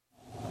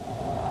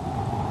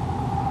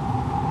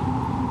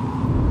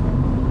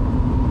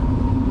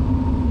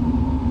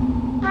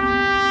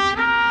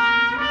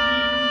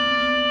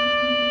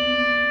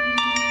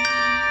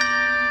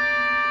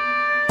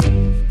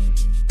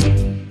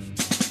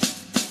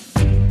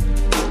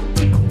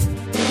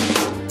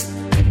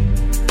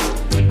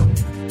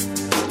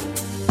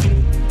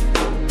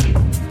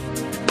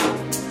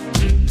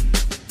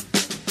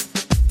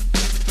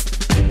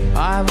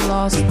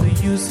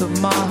 of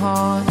my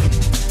heart,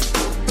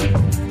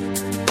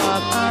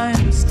 but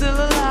I'm still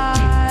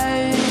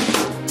alive.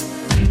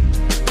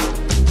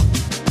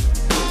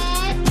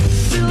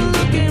 Still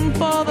looking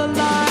for the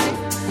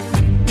light,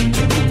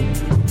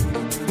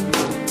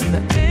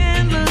 the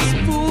endless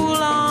pool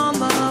on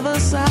the other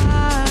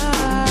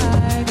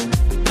side.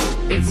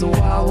 It's a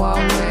wild,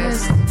 wild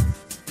west.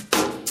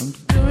 I'm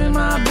doing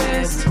my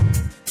best.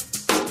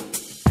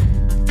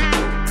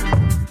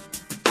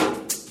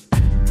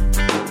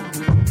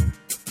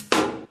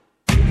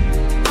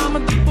 I'm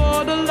at the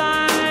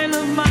borderline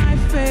of my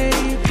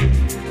faith.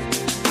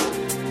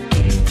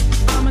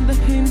 I'm in the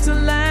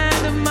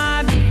hinterland of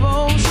my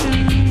devotion.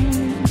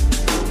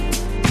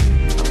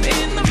 I'm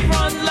in the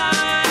front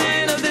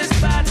line of this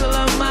battle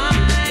of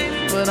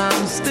mine, but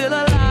I'm still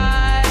alive.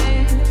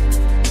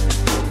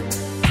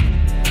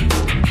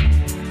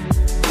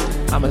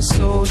 I'm a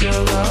soldier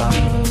of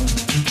love,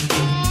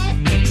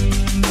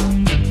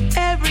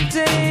 every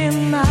day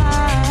and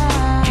night.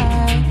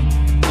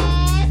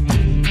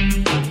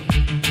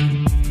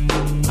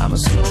 I'm a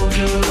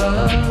soldier of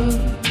love,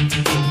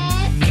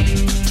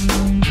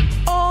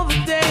 all the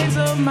days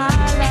of my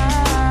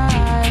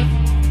life.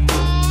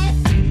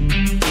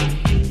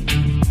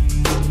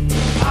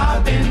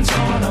 I've been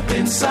torn up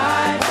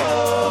inside,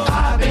 oh,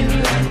 I've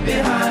been left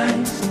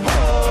behind,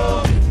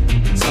 oh,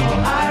 it's all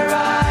I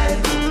ride.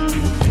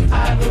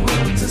 I've the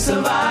will to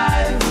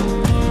survive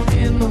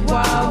in the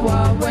wild,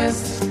 wild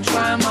west.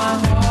 Trying my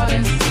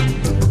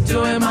hardest,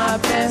 doing my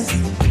best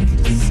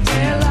to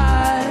stay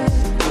alive.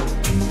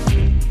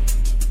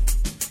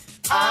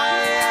 I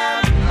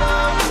am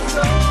a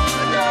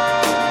soldier.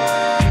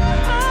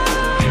 I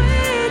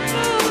wait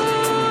for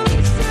the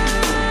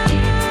sun.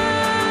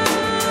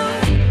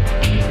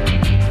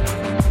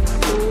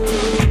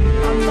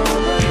 I know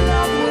that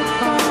love will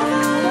come,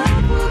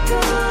 love will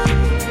come.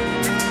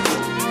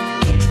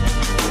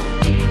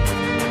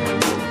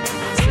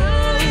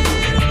 Turn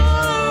it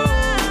all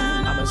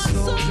around. I'm a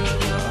soldier of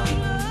love.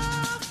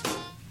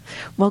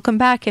 Welcome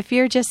back. If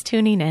you're just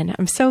tuning in,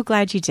 I'm so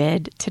glad you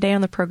did. Today on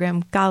the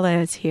program, Gala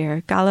is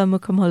here. Gala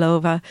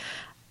Mukomolova,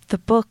 the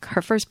book,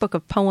 her first book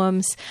of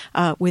poems,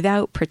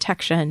 Without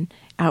Protection,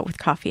 out with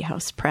Coffee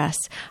House Press.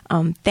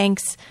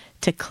 Thanks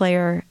to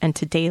Claire and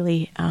to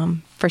Daly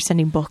for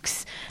sending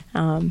books.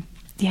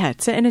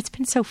 It's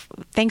been so.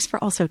 Thanks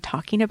for also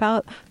talking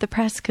about the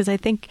press, because I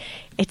think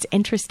it's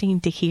interesting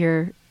to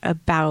hear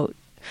about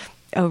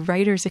a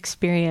writer's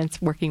experience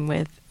working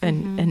with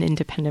an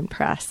independent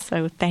press.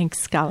 So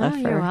thanks, Gala.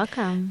 You're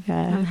welcome.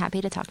 I'm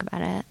happy to talk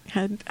about it.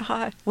 And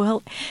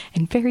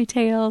fairy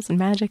tales and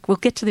magic. We'll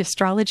get to the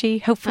astrology,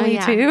 hopefully,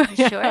 too.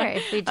 Sure,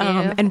 if we do.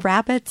 And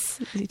rabbits,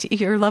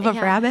 your love of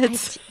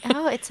rabbits.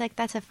 It's like,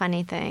 that's a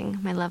funny thing,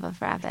 my love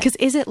of rabbits. Because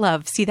is it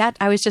love? See, that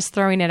I was just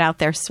throwing it out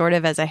there sort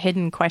of as a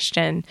hidden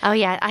question. Oh,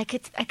 yeah. I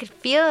could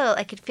feel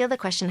the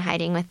question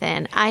hiding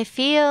within. I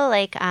feel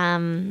like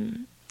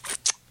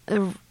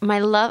my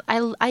love, I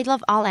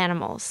love all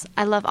animals.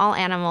 I love all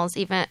animals.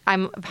 Even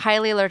I'm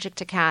highly allergic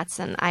to cats,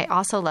 and I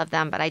also love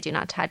them, but I do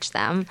not touch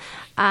them.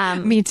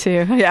 Me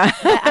too. Yeah,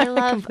 I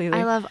love completely.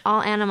 I love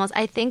all animals.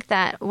 I think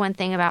that one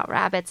thing about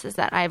rabbits is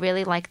that I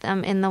really like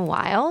them in the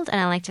wild,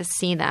 and I like to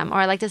see them, or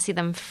I like to see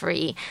them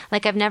free.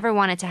 Like, I've never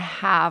wanted to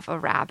have a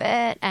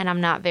rabbit, and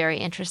I'm not very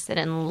interested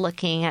in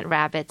looking at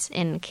rabbits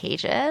in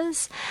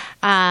cages.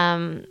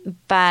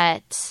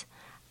 But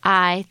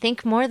I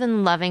think more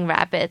than loving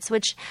rabbits,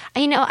 which,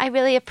 I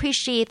really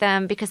appreciate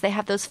them because they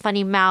have those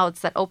funny mouths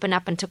that open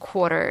up into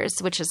quarters,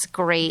 which is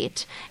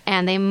great.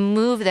 And they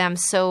move them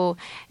so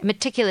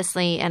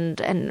meticulously and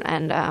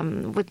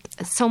with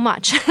so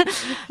much.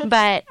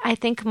 But I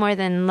think more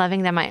than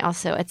loving them, I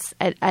also,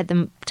 at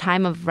the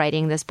time of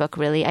writing this book,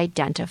 really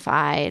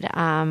identified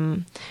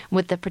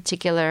with the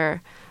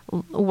particular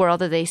world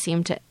that they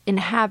seem to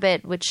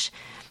inhabit, which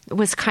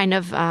was kind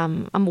of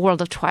a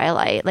world of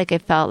twilight. Like,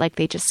 it felt like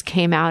they just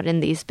came out in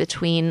these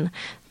between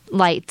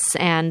lights,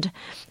 and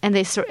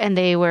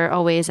they were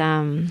always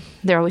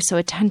they're always so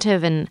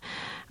attentive and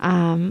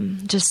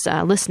just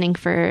listening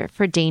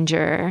for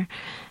danger,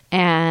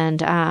 and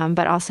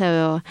but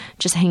also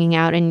just hanging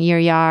out in your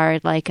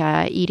yard, like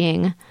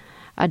eating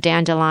a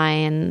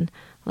dandelion,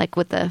 like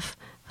with the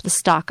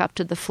stalk up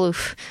to the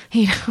floof,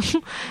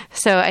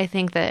 So I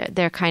think that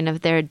they're kind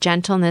of their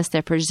gentleness,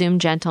 their presumed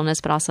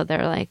gentleness, but also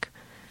their like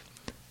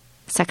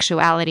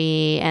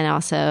sexuality and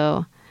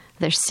also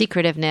their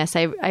secretiveness.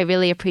 I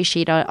really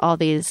appreciate all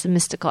these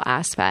mystical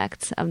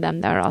aspects of them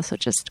that are also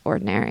just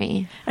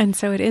ordinary. And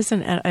so it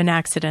isn't an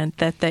accident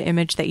that the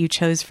image that you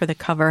chose for the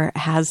cover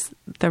has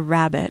the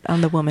rabbit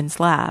on the woman's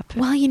lap.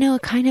 Well,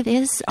 it kind of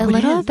is a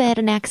little bit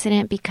an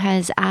accident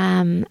because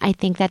I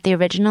think that the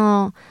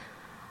original,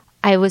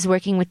 I was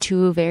working with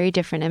two very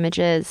different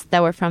images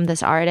that were from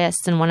this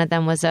artist, and one of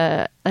them was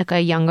a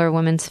younger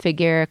woman's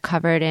figure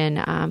covered in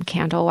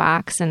candle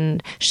wax,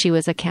 and she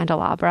was a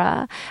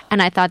candelabra.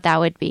 And I thought that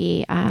would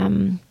be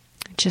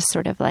just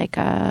sort of like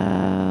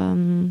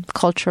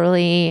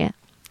culturally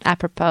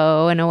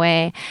apropos in a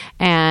way.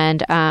 And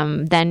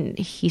And then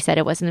he said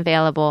it wasn't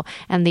available.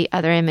 And the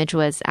other image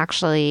was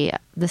actually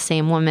the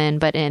same woman,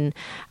 but in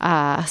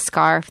a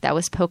scarf that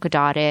was polka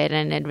dotted.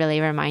 And it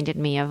really reminded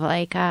me of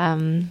like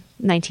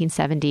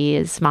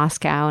 1970s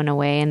Moscow in a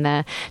way, and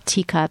the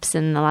teacups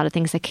and a lot of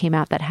things that came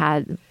out that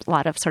had a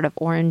lot of sort of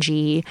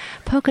orangey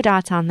polka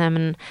dots on them.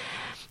 And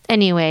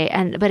anyway,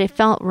 but it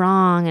felt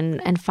wrong.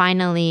 And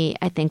finally,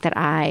 I think that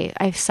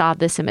I saw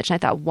this image and I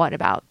thought, what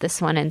about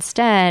this one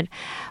instead?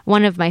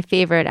 One of my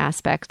favorite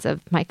aspects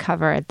of my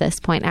cover at this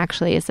point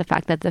actually is the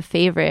fact that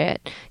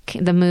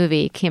the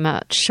movie came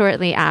out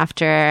shortly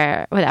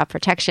after Without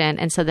Protection.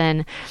 And so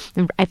then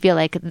I feel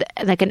like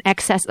an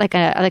excess, like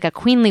a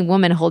queenly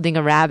woman holding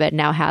a rabbit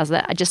now has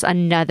just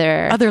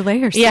other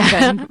layers.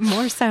 Yeah. Even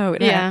more so.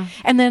 Yeah.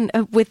 And then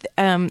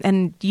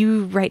and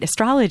you write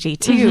astrology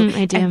too.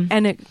 I do.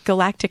 And a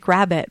galactic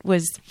rabbit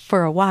was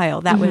for a while.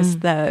 That was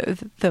the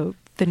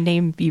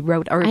name you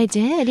wrote. Or I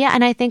did, yeah.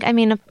 And I think,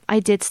 I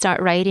did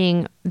start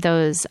writing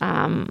those,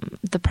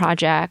 the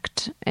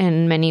project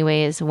in many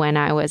ways when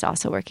I was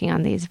also working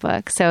on these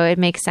books. So it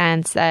makes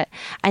sense that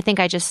I think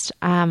I just,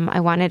 I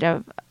wanted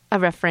a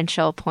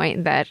referential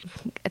point that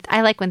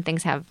I like when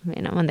things have,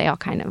 when they all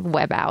kind of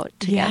web out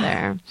together.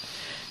 Yeah.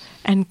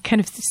 And kind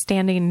of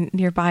standing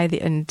nearby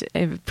and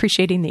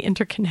appreciating the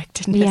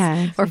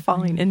interconnectedness, or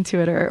falling into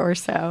it or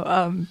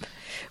so.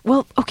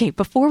 Well, okay,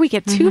 before we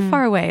get too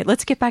far away,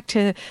 let's get back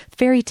to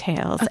fairy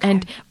tales.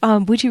 Okay.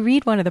 And would you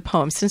read one of the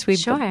poems since we've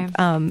Sure.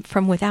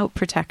 From Without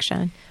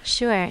Protection?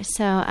 Sure.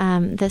 So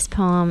this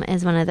poem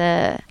is one of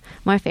the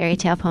more fairy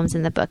tale poems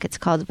in the book. It's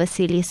called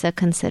Vasilisa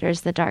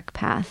Considers the Dark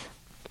Path.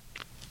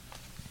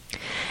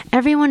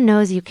 Everyone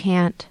knows you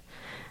can't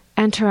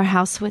enter a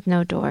house with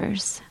no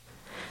doors.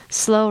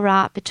 Slow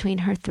rot between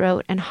her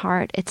throat and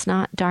heart, it's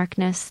not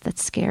darkness that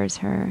scares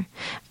her.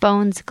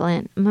 Bones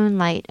glint,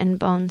 moonlight and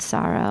bone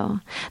sorrow.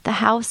 The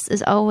house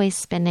is always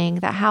spinning.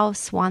 The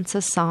house wants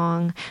a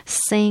song.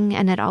 Sing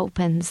and it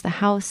opens.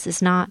 The house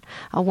is not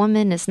a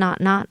woman, is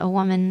not a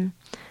woman.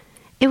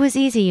 It was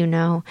easy,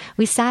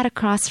 We sat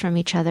across from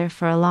each other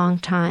for a long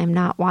time,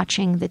 not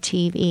watching the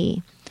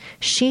TV.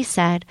 She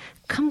said,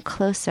 "Come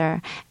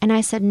closer." And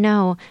I said,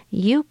 "No,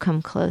 you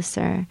come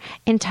closer."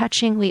 In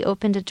touching, we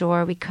opened a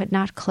door we could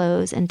not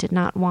close and did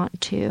not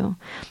want to.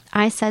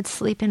 I said,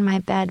 "Sleep in my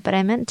bed," but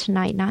I meant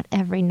tonight, not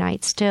every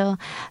night. Still,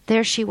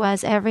 there she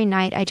was every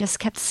night. I just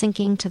kept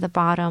sinking to the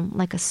bottom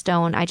like a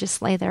stone. I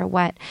just lay there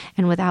wet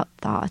and without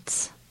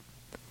thoughts.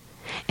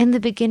 In the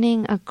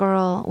beginning, a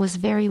girl was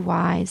very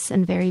wise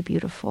and very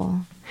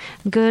beautiful.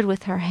 Good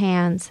with her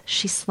hands,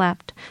 she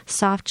slept,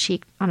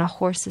 soft-cheeked on a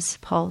horse's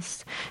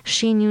pulse.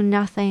 She knew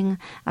nothing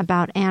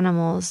about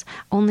animals,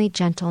 only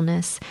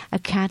gentleness, a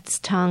cat's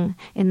tongue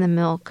in the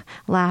milk,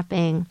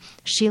 lapping.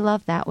 She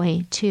loved that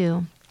way,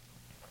 too.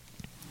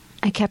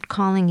 I kept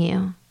calling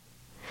you.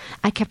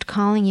 I kept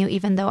calling you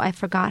even though I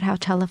forgot how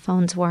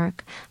telephones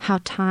work, how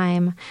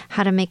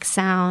to make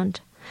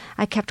sound.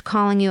 I kept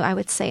calling you. I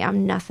would say,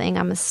 "I'm nothing.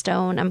 I'm a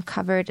stone. I'm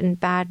covered in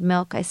bad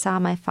milk. I saw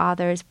my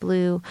father's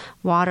blue,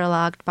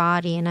 waterlogged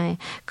body, and I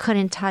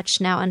couldn't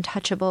touch, now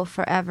untouchable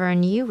forever."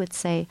 And you would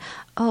say,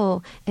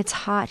 "Oh,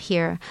 it's hot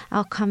here.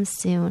 I'll come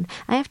soon.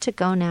 I have to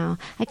go now.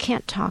 I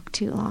can't talk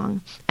too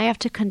long. I have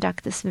to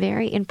conduct this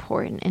very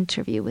important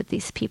interview with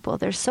these people.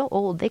 They're so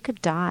old. They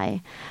could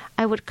die."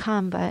 I would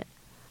come, but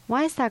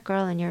why is that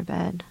girl in your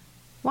bed?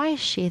 Why is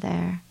she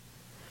there?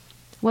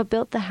 What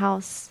built the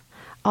house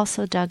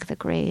also dug the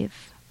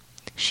grave.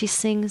 She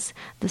sings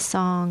the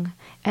song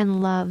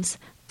and loves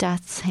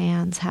death's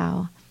hands,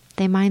 how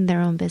they mind their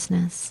own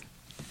business.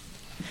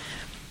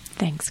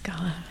 Thanks,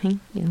 Gala. Thank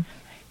you.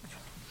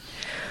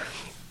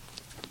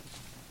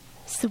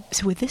 So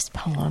with this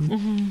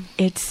poem,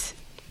 it's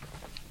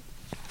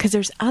because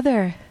there's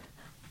other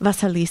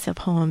Vasilisa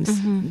poems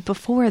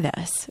before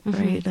this,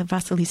 right? The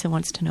Vasilisa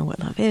wants to know what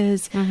love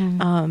is.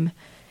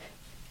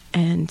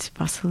 And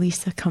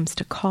Vasilisa comes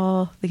to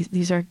call.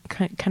 These are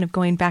kind of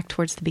going back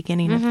towards the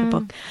beginning of the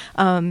book.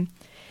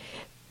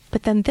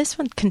 But then this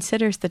one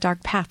considers the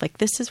dark path. Like,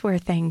 this is where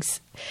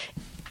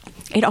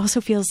it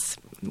also feels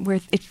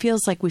where it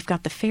feels like we've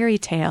got the fairy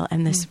tale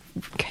and this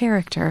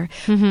character,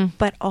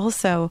 but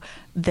also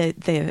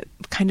the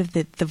kind of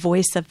the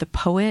voice of the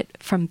poet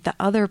from the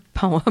other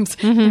poems.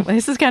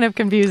 This is kind of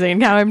confusing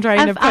how I'm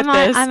trying to put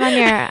this.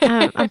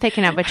 I'm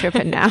picking up what you're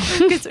putting down.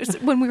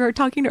 When we were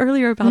talking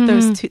earlier about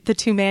the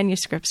two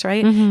manuscripts,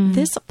 right?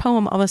 This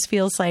poem almost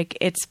feels like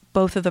it's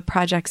both of the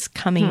projects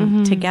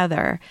coming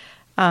together.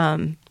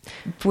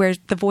 Where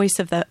the voice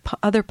of the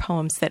other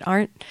poems that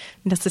aren't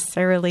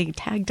necessarily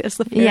tagged as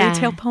the fairy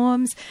tale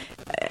poems.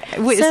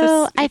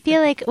 I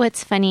feel like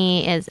what's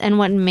funny is, and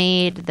what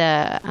made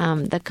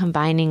the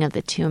combining of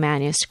the two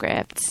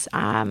manuscripts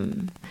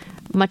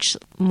much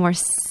more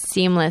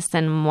seamless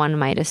than one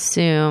might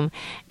assume,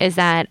 is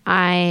that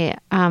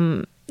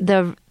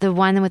the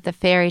one with the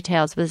fairy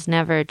tales was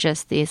never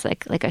just these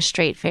like a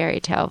straight fairy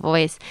tale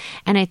voice,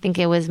 and I think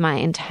it was my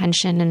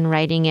intention in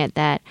writing it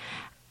that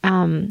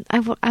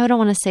I don't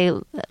want to say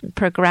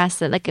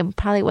progress, like it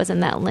probably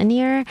wasn't that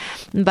linear,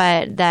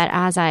 but that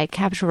as I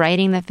kept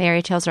writing the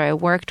fairy tales or I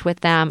worked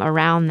with them,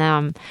 around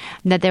them,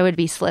 that there would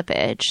be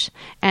slippage.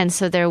 And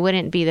so there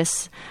wouldn't be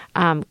this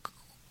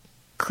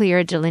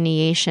clear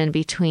delineation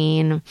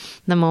between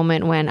the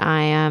moment when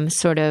I am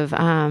sort of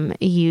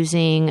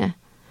using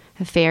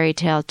a fairy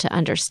tale to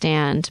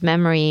understand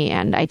memory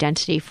and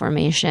identity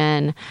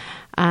formation,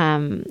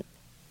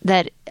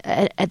 that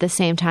at the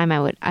same time I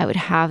would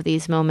have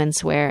these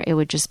moments where it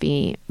would just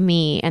be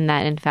me, and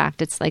that in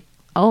fact it's like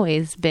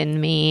always been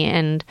me,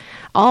 and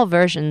all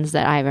versions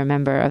that I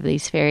remember of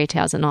these fairy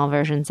tales and all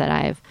versions that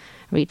I've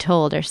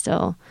retold are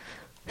still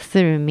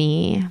through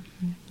me,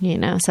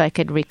 so I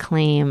could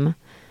reclaim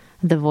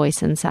the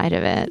voice inside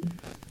of it.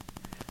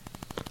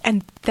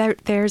 And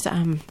there's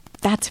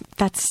that's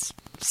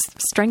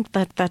strength,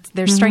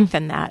 there's strength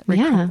in that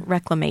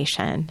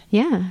reclamation.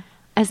 Yeah.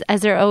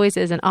 As there always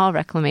is in all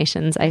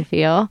reclamations, I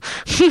feel.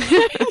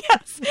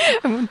 Yes.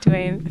 I'm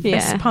doing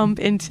fist pump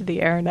into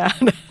the air now.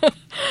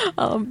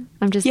 I'm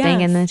just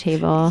banging the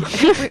table.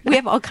 We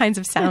have all kinds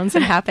of sounds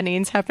and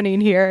happenings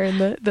happening here in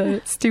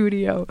the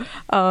studio.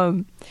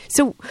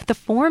 So the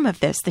form of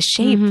this, the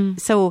shape.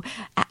 So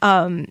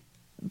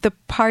the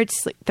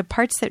parts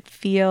that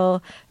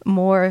feel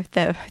more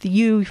the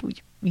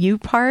you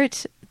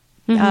part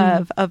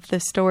of the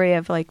story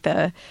of like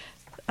the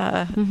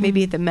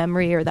maybe the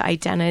memory or the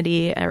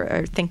identity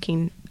or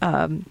thinking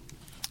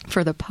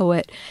for the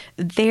poet,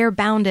 they're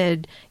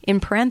bounded in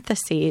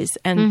parentheses,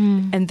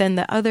 and then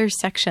the other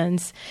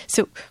sections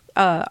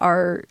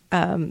are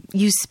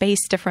use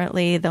space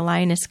differently. The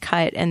line is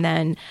cut and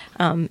then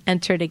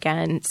entered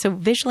again. So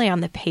visually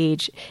on the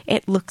page,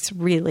 it looks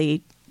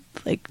really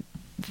like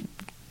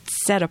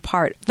set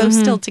apart, though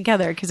still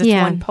together because it's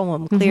one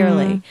poem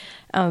clearly.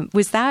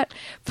 Was that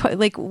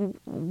like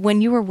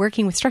when you were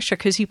working with structure,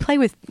 because you play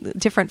with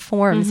different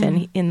forms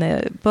in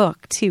the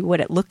book too, what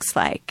it looks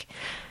like?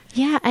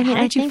 Yeah, I mean,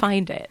 how did you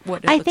find it?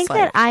 What it I looks think like?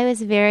 that I was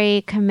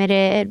very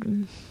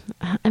committed.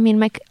 I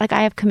mean,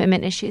 I have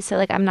commitment issues,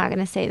 so I'm not going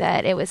to say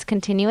that it was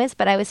continuous,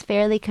 but I was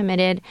fairly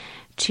committed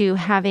to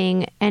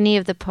having any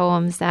of the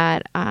poems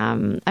that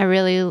are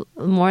really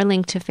more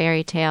linked to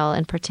fairy tale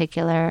in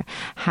particular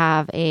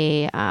have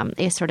a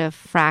sort of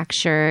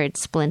fractured,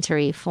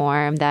 splintery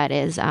form that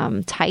is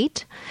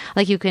tight.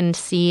 Like you can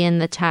see in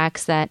the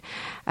text that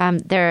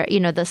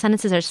the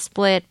sentences are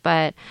split,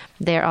 but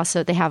they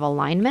have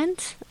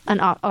alignment, or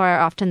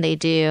often they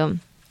do.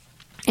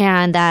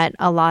 And that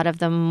a lot of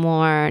the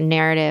more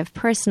narrative,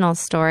 personal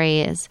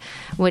stories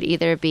would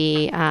either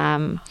be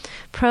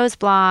prose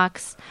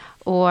blocks,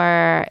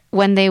 or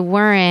when they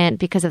weren't,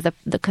 because of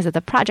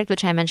the project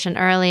which I mentioned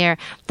earlier,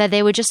 that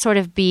they would just sort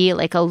of be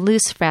like a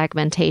loose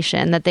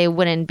fragmentation, that they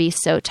wouldn't be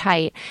so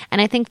tight. And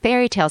I think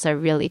fairy tales are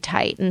really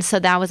tight, and so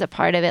that was a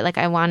part of it. Like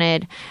I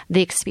wanted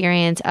the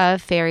experience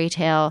of fairy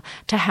tale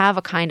to have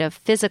a kind of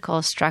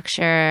physical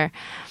structure,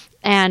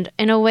 and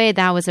in a way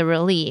that was a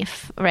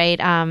relief, right?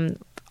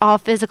 All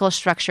physical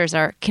structures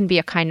can be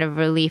a kind of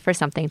relief or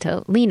something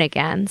to lean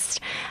against.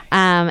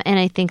 And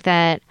I think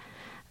that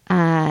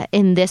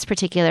in this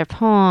particular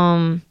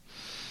poem,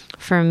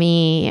 for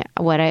me,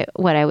 what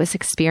I was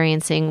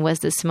experiencing was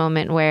this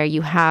moment where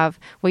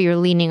you're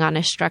leaning on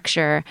a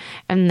structure,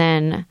 and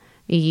then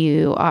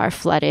you are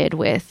flooded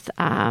with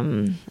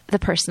the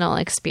personal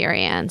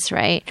experience,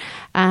 right?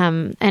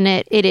 And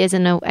it is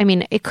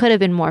it could have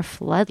been more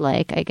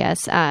flood-like, I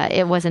guess.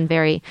 It wasn't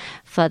very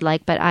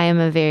flood-like, but I am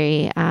a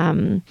very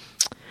I'm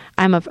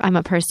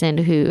a person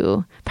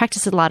who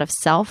practices a lot of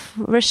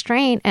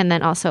self-restraint, and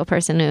then also a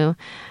person who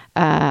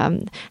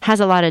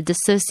has a lot of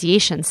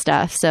dissociation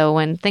stuff. So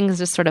when things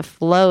just sort of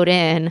float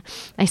in,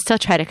 I still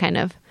try to kind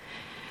of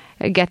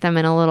get them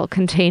in a little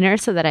container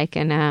so that I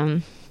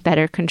can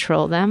better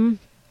control them.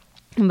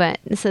 But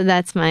so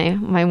that's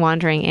my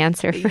wandering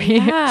answer for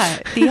you.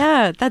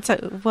 Yeah, that's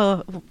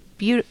a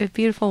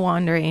beautiful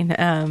wandering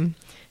and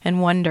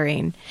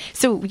wondering.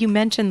 So you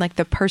mentioned like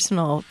the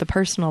personal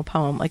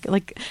poem,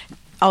 like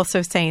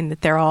also saying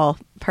that they're all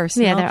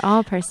personal. Yeah, they're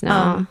all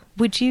personal.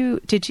 Would you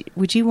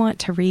want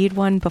to read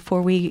one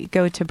before we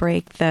go to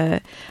break?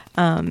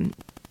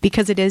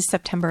 Because it is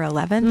September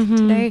 11th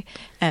today,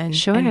 and,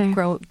 sure. And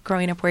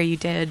growing up where you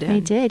did. I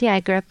did, yeah. I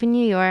grew up in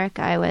New York.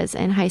 I was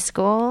in high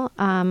school.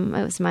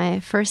 It was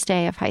my first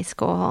day of high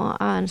school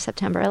on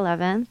September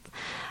 11th.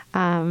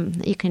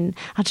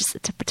 I'll just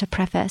to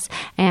preface,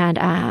 and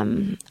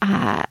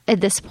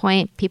at this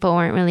point, people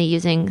weren't really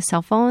using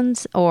cell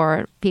phones,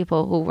 or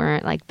people who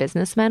weren't like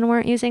businessmen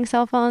weren't using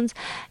cell phones,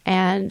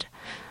 and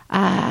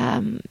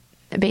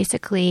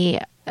basically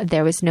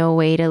there was no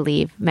way to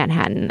leave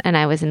Manhattan, and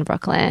I was in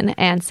Brooklyn.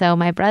 And so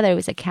my brother, who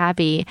was a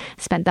cabbie,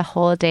 spent the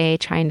whole day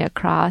trying to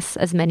cross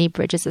as many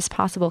bridges as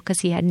possible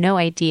because he had no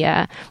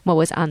idea what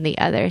was on the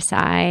other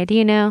side,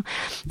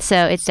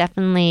 So it's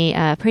definitely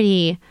a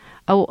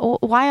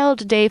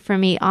wild day for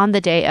me on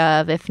the day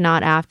of, if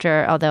not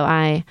after, although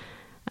I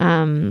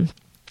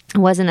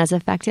wasn't as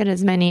affected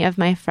as many of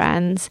my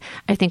friends.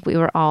 I think we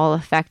were all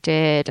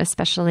affected,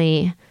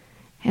 especially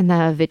and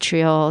the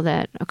vitriol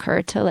that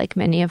occurred to like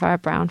many of our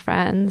brown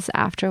friends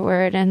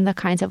afterward, and the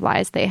kinds of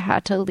lives they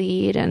had to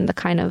lead, and the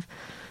kind of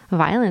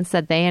violence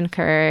that they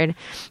incurred.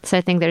 So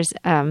I think there's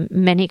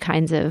many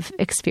kinds of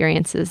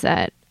experiences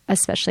that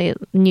especially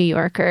New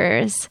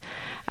Yorkers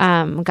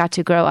got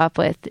to grow up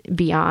with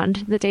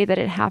beyond the day that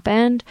it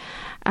happened,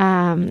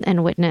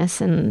 and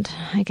witness and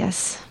I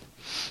guess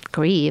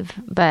grieve.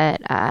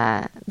 But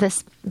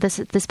this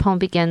poem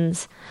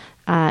begins.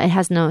 It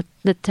has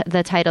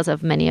the titles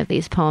of many of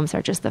these poems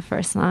are just the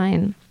first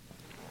line.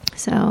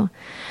 So,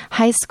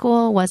 high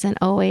school wasn't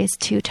always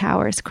two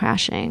towers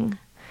crashing.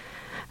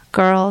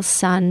 Girls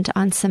sunned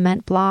on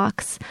cement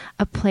blocks,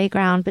 a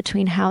playground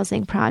between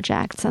housing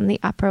projects on the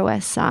Upper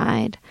West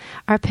Side.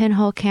 Our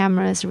pinhole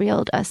cameras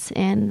reeled us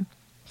in.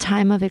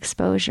 Time of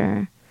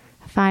exposure,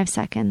 5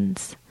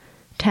 seconds,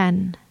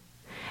 10.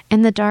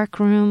 In the dark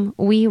room,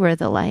 we were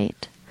the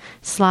light.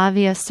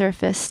 Slavia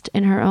surfaced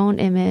in her own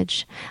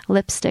image,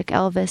 lipstick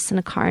Elvis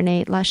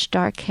incarnate, lush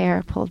dark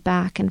hair pulled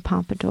back and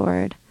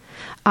pompadoured.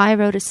 I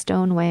rode a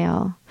stone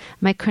whale,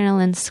 my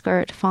crinoline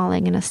skirt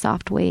falling in a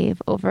soft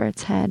wave over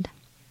its head.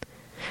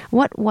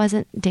 What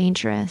wasn't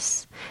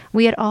dangerous?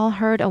 We had all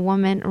heard a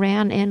woman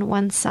ran in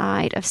one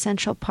side of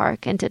Central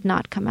Park and did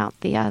not come out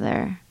the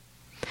other.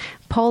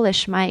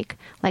 Polish Mike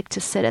liked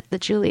to sit at the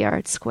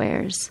Juilliard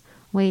squares,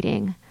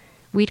 waiting.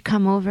 We'd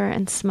come over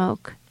and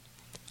smoke.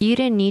 You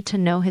didn't need to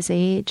know his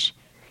age.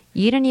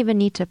 You didn't even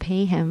need to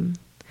pay him.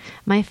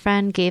 My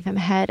friend gave him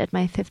head at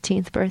my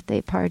 15th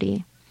birthday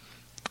party.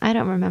 I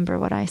don't remember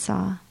what I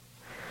saw.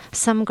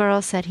 Some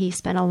girl said he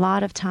spent a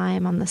lot of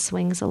time on the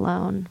swings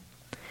alone.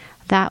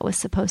 That was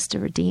supposed to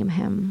redeem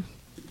him.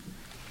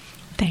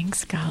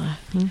 Thanks, Gala.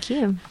 Thank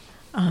you.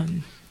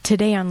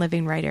 Today on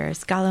Living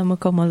Writers, Gala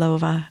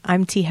Mukomolova.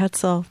 I'm T.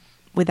 Hetzel.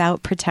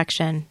 Without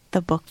Protection,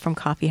 the book from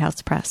Coffee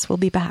House Press. We'll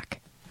be back.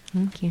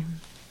 Thank you.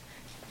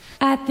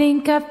 I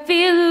think I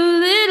feel a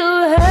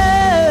little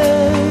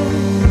hurt.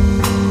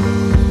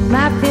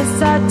 My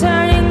fists are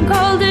turning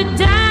colder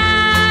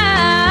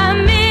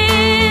diamonds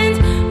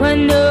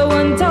when no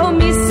one told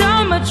me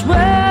so much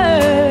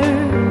words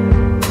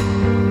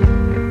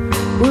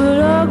would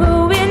all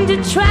go into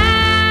trying.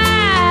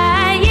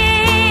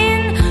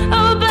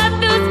 Oh, but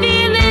those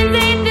feelings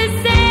ain't the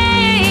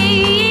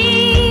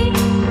same.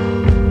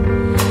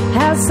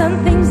 How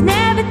some things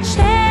never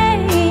change.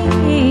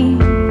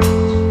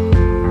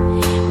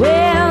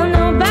 Well,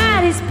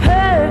 nobody's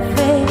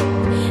perfect,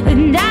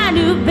 and I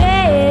knew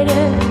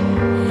better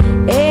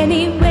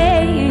anyway.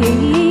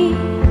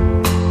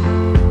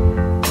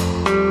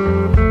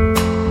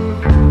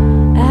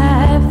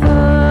 I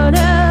thought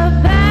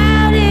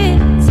about it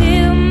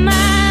till my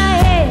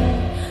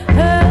head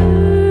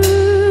hurt.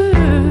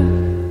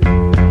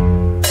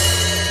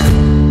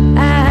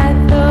 I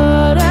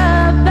thought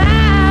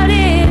about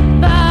it,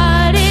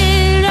 but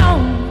it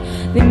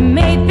only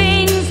made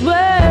things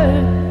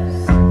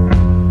worse.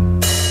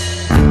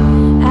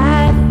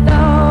 I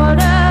thought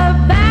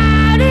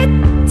about it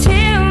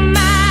till my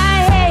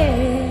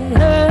head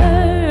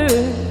hurt.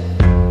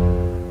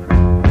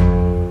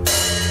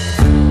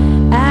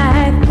 I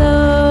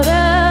thought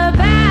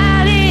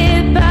about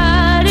it,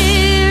 but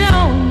it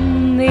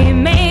only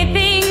made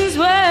things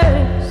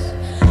worse.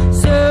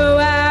 So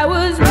I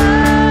was wrong.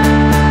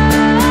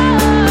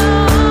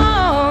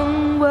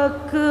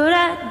 What could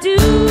I do?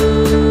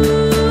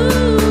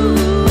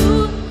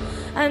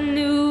 I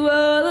knew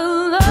all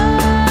along.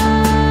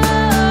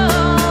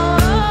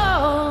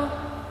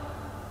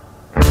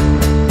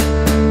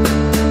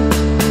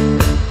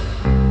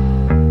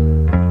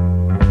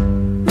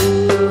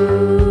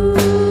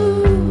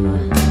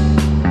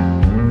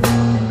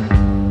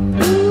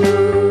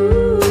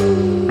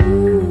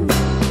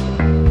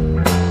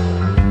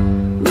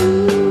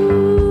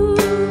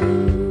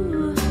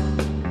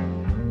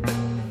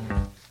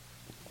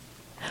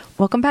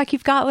 Welcome back.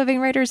 You've got Living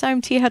Writers.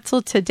 I'm T.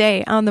 Hetzel.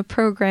 Today on the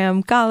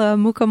program, Gala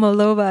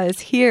Mukomolova is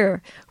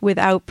here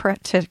without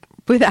protection.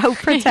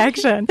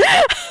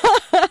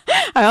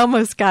 I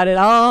almost got it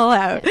all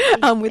out.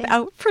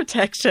 Without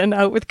Protection,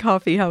 out with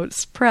Coffee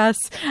House Press.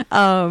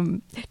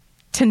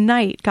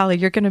 Tonight, Gala,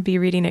 you're going to be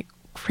reading at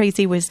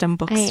Crazy Wisdom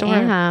Bookstore.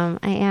 I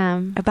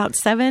am. About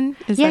 7?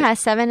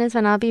 7 is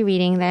when I'll be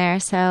reading there.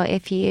 So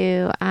if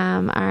you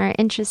are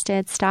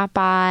interested, stop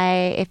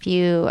by. If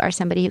you are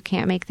somebody who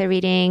can't make the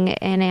reading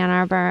in Ann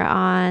Arbor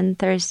on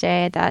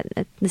Thursday,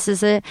 this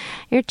is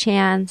your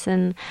chance.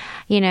 And,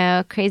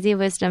 Crazy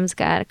Wisdom's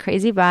got a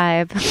crazy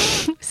vibe.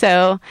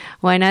 So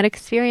why not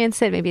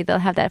experience it? Maybe they'll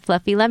have that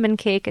fluffy lemon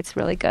cake. It's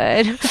really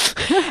good.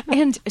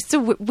 And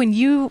so when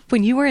you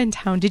were in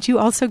town, did you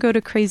also go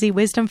to Crazy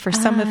Wisdom for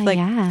some of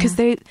because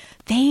they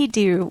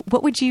do.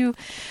 What would you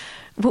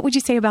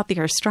say about the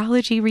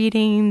astrology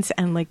readings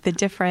and like the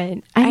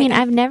different? I mean,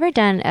 I've never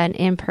done an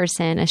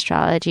in-person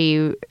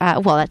astrology.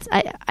 I've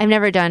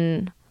never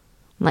done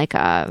like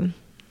an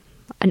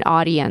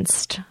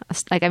audienced.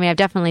 I've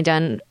definitely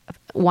done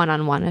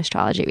one-on-one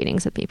astrology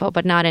readings with people,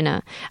 but not in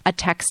a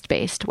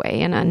text-based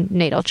way, in a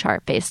natal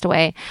chart-based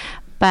way.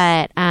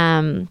 But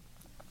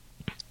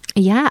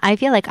Yeah, I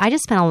feel like I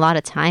just spent a lot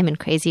of time in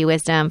Crazy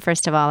Wisdom.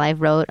 First of all, I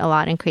wrote a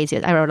lot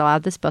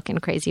of this book in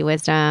Crazy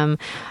Wisdom.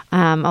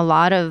 A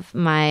lot of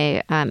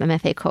my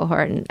MFA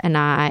cohort and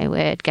I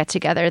would get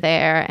together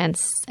there and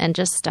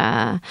just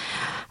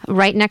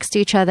write next to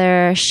each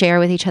other, share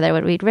with each other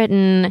what we'd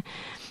written,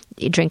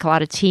 drink a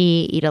lot of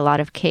tea, eat a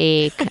lot of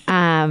cake,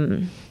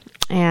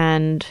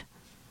 and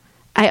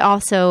I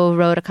also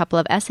wrote a couple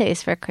of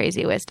essays for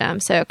Crazy Wisdom.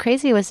 So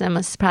Crazy Wisdom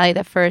was probably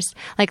the first,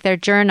 like their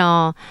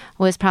journal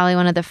was probably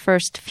one of the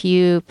first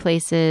few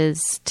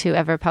places to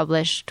ever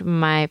publish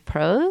my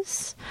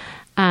prose.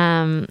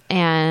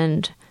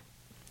 And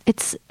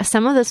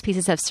some of those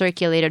pieces have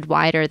circulated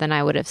wider than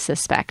I would have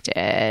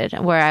suspected,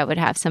 where I would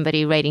have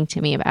somebody writing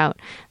to me about,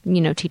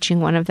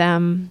 teaching one of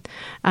them.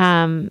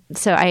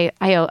 So I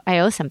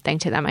owe something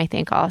to them, I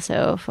think,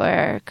 also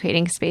for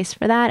creating space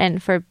for that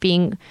and for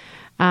being,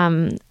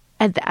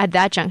 at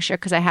that juncture,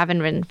 because I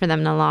haven't written for them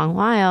in a long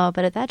while,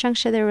 but at that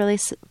juncture, they're really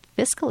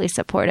fiscally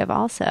supportive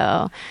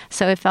also.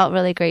 So it felt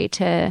really great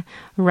to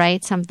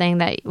write something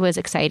that was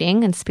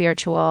exciting and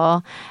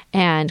spiritual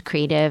and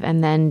creative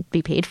and then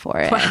be paid for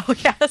it. Wow,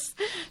 yes.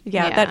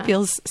 Yeah, that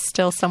feels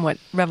still somewhat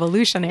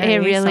revolutionary. It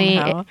really,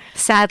 somehow.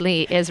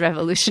 Sadly, is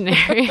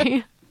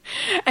revolutionary.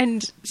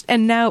 And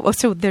now,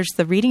 so there's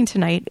the reading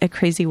tonight at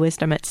Crazy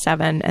Wisdom at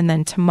 7, and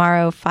then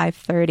tomorrow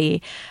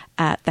 5:30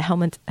 at the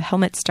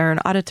Helmut Stern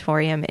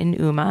Auditorium in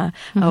UMA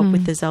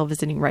with the Zell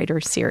Visiting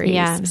Writers series.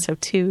 Yeah. So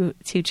two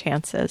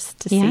chances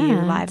to see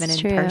you live and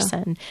in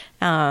person.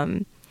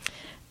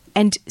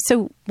 And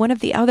so one of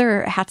the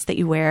other hats that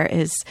you wear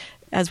is,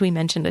 as we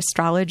mentioned,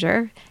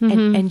 astrologer,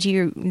 and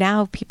you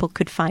now people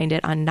could find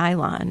it on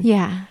Nylon.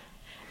 Yeah.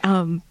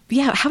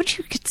 How did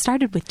you get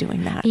started with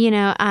doing that?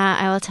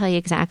 I will tell you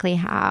exactly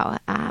how.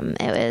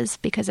 It was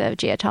because of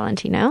Gia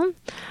Tolentino.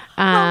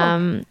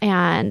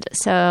 And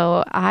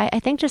so I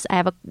think I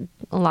have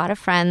a lot of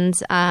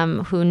friends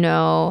who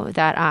know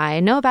that I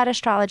know about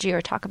astrology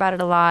or talk about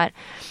it a lot.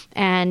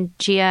 And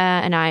Gia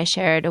and I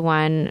shared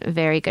one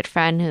very good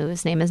friend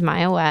whose name is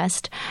Maya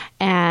West.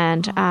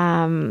 And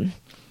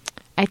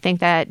I think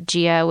that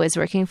Gia was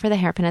working for the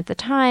Hairpin at the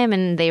time,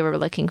 and they were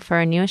looking for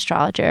a new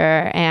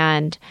astrologer.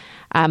 And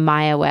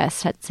Maya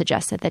West had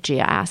suggested that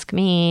Gia ask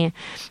me,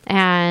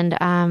 and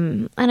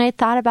I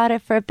thought about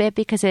it for a bit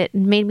because it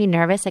made me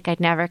nervous. Like I'd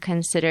never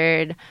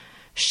considered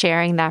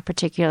sharing that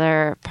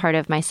particular part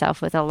of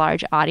myself with a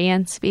large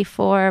audience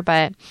before,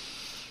 but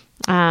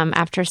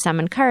after some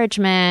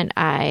encouragement,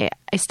 I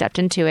stepped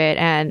into it,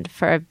 and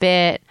for a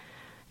bit,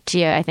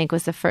 Gia, I think,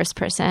 was the first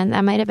person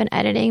that might have been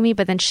editing me,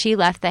 but then she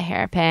left the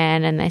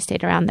Hairpin and I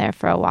stayed around there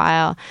for a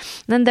while.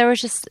 And then there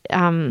was just,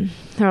 there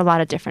were a lot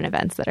of different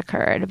events that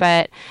occurred,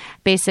 but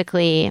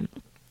basically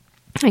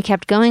I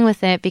kept going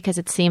with it because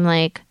it seemed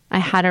like I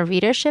had a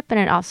readership and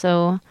it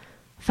also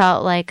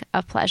felt like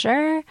a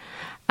pleasure.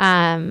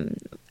 And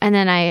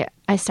then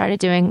I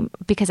started doing,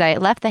 because I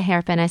left the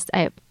Hairpin,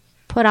 I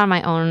put on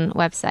my own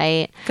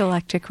website.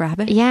 Galactic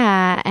Rabbit?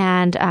 Yeah,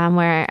 and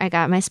where I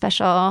got my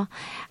special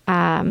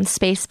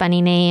Space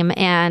Bunny name.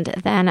 And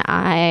then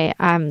I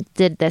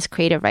did this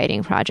creative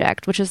writing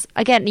project, which was,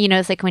 again,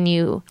 it's like when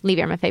you leave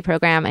your MFA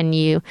program and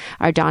you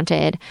are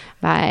daunted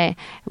by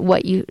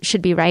what you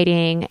should be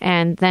writing.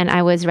 And then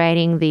I was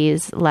writing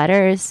these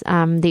letters,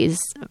 these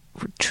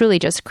truly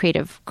just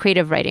creative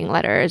writing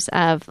letters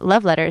of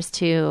love letters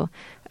to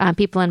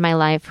people in my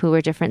life who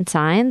were different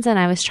signs. And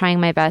I was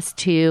trying my best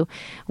to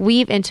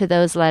weave into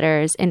those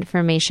letters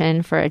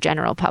information for a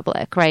general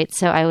public, right?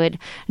 So I would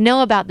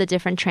know about the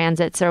different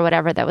transits or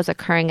whatever that was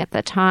occurring at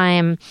the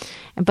time.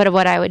 But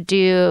what I would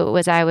do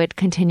was I would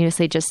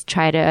continuously just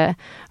try to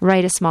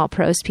write a small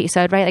prose piece.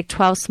 So I'd write like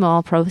 12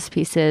 small prose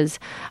pieces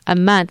a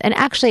month. And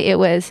actually it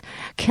was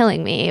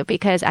killing me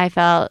because I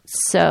felt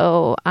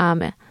so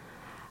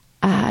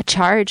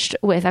charged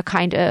with a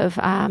kind of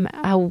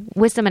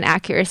wisdom and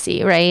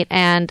accuracy, right?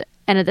 And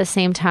at the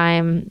same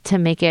time to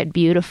make it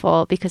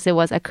beautiful, because it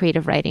was a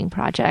creative writing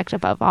project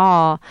above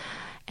all.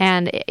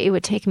 And it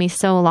would take me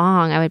so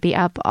long. I would be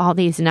up all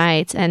these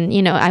nights and,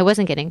 I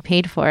wasn't getting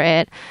paid for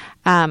it.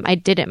 I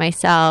did it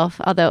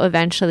myself, although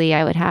eventually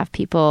I would have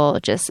people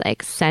just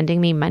like sending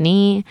me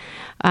money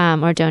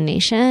or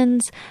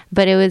donations.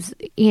 But it was,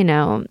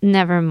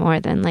 never more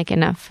than like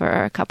enough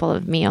for a couple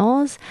of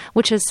meals,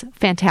 which is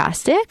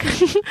fantastic.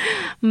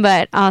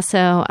 But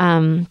also,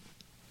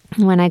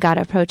 when I got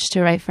approached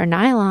to write for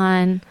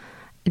Nylon,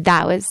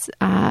 that was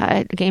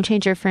a game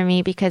changer for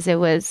me because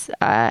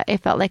it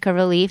felt like a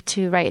relief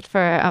to write for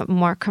a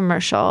more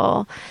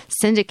commercial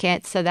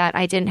syndicate so that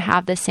I didn't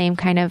have the same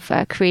kind of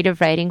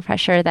creative writing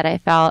pressure that I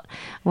felt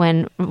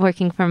when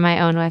working for my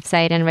own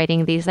website and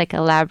writing these like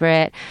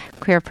elaborate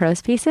queer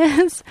prose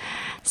pieces.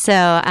 So,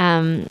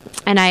 and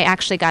I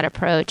actually got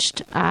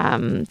approached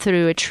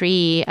through a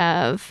tree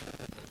of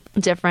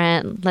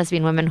different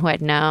lesbian women who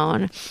I'd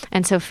known.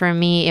 And so for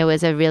me, it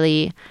was a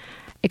really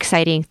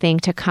exciting thing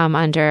to come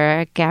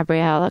under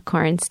Gabriella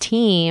Corn's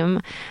team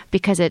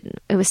because it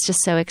was just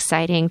so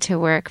exciting to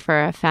work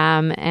for a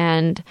femme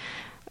and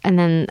and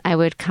then I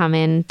would come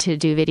in to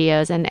do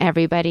videos, and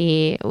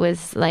everybody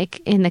was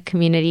like in the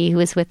community who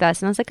was with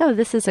us. And I was like, oh,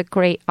 this is a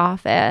great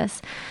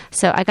office.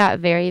 So I got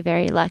very,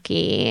 very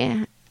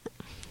lucky.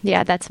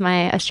 Yeah, that's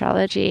my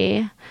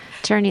astrology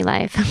journey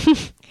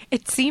life.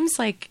 It seems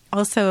like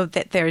also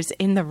that there's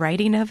in the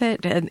writing of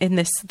it, in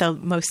the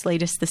most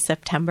latest, the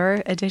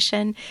September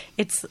edition,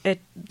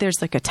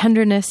 there's like a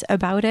tenderness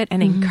about it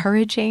and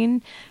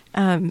encouraging.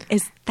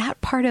 Is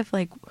that part of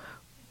like,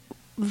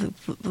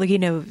 you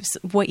know,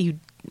 what you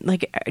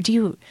like? Do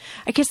you?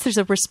 I guess there's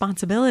a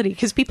responsibility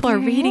because people are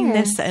reading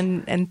this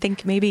and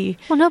think maybe.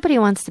 Well, nobody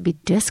wants to be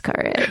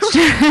discouraged.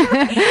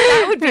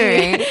 That would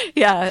be,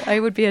 yeah, I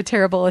would be a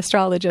terrible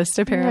astrologist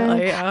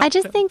apparently. Yeah. I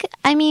just think,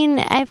 I mean,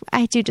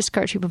 I do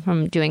discourage people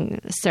from doing,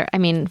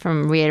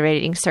 from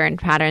reiterating certain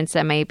patterns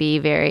that may be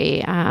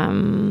very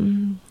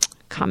common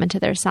to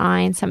their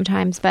sign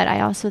sometimes. But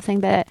I also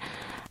think that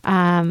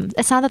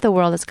it's not that the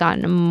world has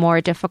gotten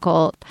more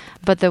difficult,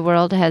 but the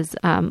world has,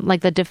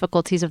 like the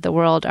difficulties of the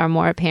world are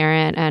more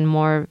apparent and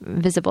more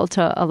visible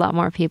to a lot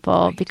more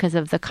people because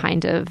of the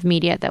kind of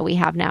media that we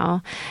have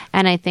now.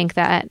 And I think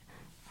that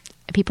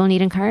people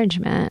need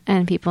encouragement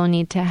and people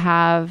need to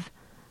have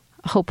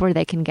hope where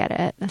they can get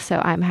it.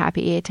 So I'm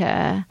happy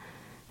to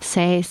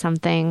say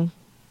something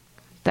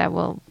that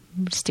will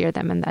steer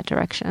them in that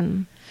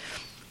direction.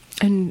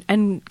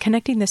 And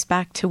connecting this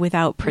back to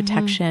Without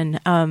Protection,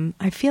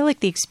 I feel like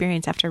the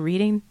experience after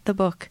reading the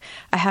book,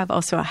 I have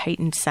also a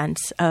heightened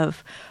sense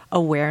of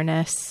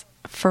awareness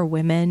for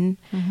women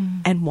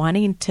and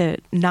wanting to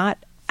not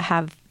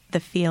have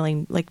the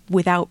feeling like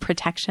without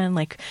protection,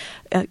 like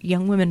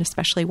young women,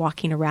 especially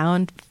walking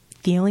around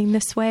feeling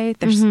this way.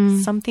 There's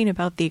something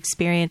about the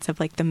experience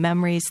of like the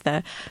memories,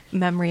 the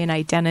memory and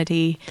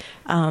identity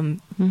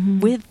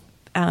with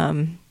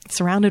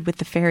surrounded with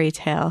the fairy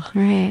tale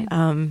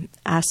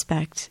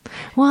aspect.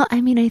 Well, I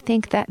mean, I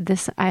think that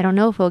I don't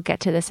know if we'll get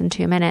to this in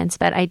 2 minutes,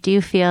 but I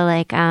do feel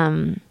like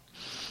one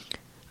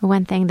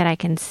thing that I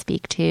can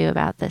speak to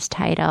about this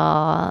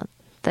title,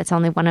 that's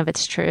only one of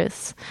its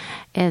truths,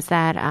 is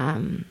that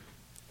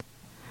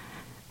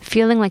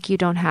feeling like you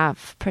don't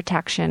have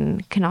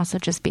protection can also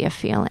just be a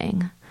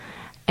feeling.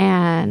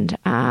 And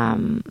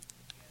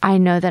I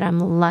know that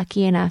I'm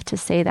lucky enough to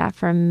say that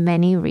for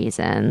many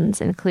reasons,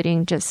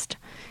 including just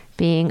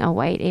being a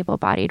white,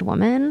 able-bodied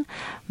woman,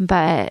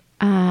 but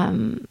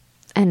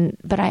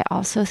I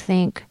also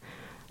think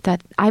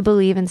that I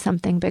believe in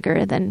something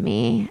bigger than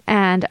me,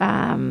 and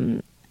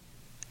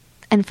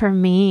for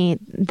me,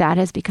 that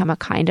has become a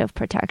kind of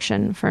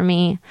protection for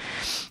me,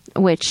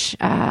 which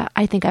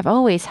I think I've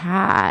always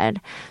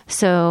had.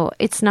 So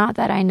it's not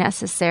that I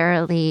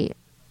necessarily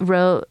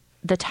wrote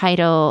the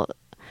title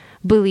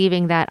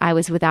believing that I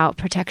was without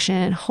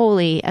protection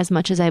wholly, as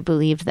much as I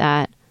believed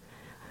that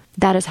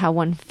is how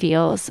one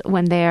feels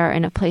when they're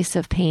in a place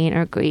of pain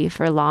or grief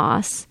or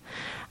loss,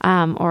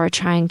 or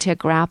trying to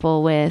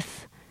grapple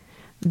with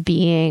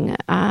being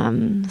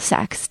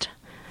sexed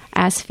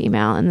as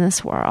female in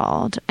this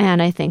world.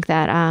 And I think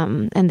that,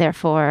 and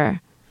therefore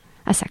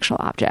a sexual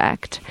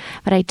object.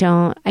 But I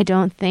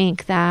don't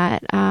think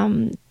that,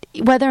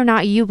 whether or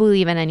not you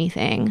believe in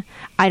anything,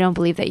 I don't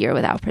believe that you're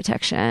without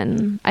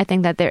protection. I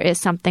think that there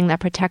is something that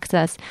protects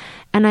us.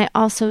 And I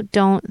also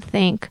don't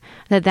think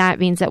that that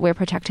means that we're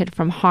protected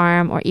from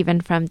harm or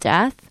even from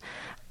death.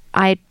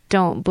 I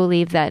don't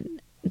believe that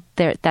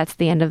that's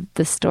the end of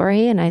the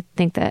story. And I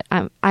think that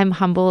I'm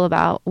humble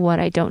about what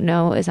I don't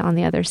know is on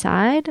the other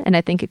side. And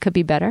I think it could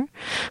be better.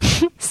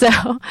 So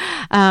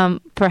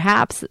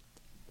perhaps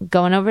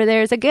going over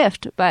there is a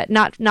gift, but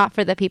not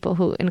for the people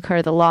who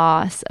incur the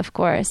loss, of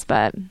course,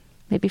 but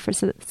maybe for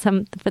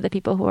the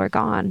people who are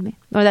gone.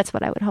 Or that's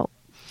what I would hope.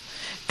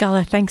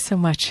 Gala, thanks so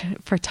much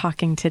for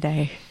talking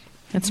today.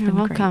 It's You're been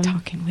welcome. great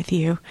talking with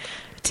you.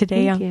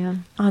 Today Thank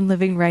on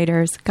Living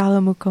Writers,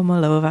 Gala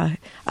Mukomolova,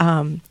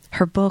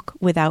 her book,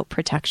 Without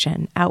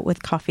Protection, out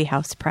with Coffee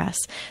House Press.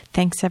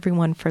 Thanks,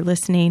 everyone, for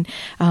listening.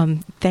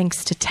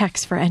 Thanks to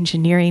Tex for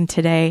engineering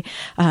today,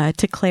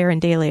 to Claire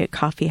and Daly at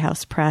Coffee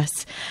House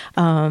Press.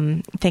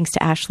 Thanks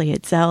to Ashley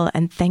at Zell,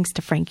 and thanks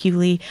to Frank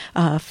Yulee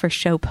for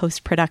show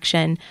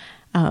post-production.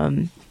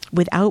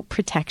 Without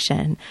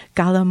Protection,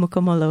 Gala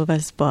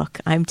Mukomolova's book.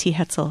 I'm T.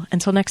 Hetzel.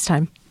 Until next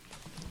time.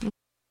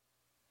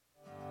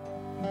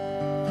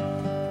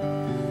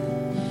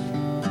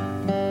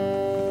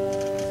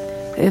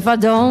 If I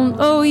don't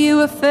owe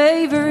you a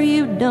favor,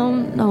 you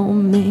don't know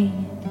me.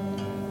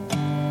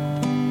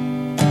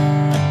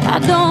 I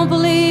don't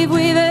believe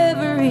we've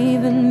ever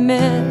even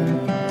met.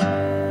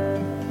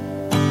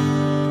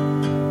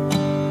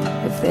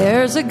 If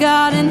there's a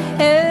God in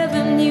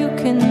heaven you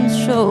can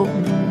show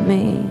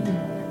me,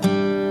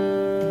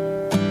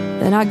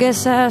 then I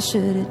guess I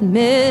should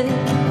admit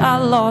I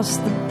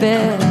lost the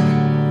bet.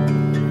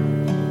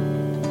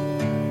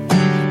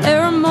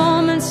 There are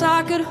moments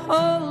I could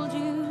hold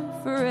you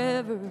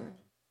forever.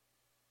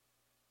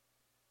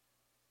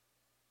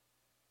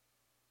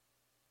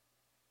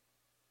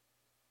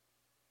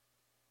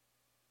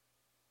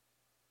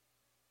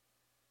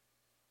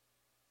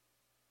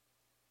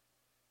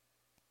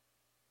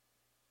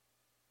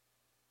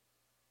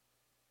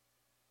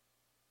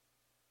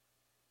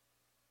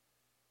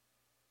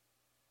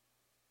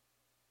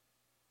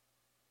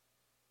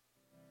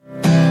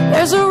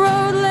 There's a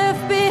road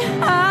left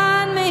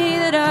behind me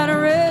that I'd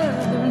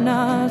rather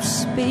not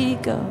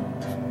speak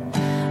of,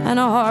 and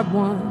a hard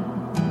one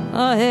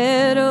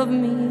ahead of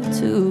me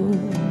too.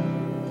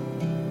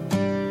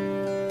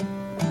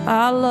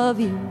 I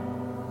love you,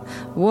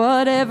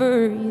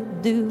 whatever you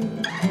do,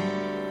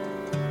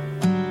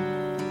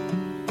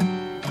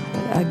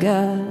 but I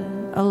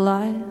got a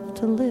life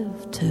to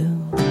live too.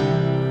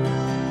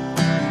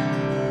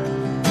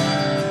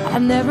 I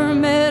never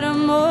met a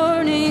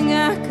morning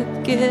I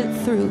could get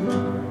through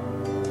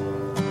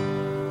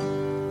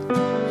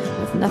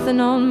with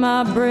nothing on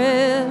my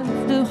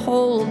breath to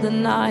hold the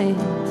night.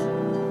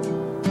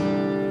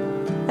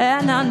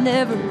 And I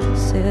never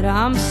said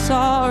I'm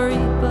sorry,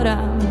 but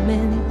I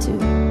meant to.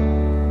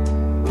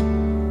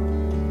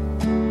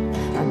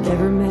 I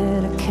never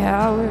met a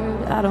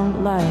coward I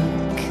don't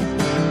like.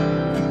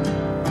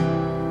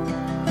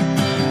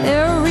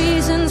 There are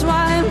reasons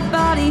why a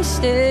body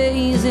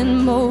stays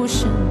in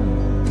motion,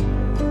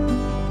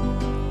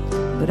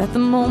 but at the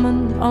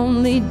moment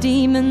only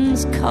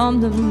demons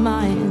come to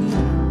mind.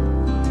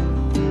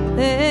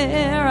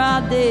 There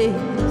are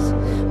days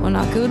when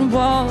I could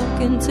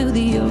walk into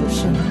the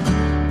ocean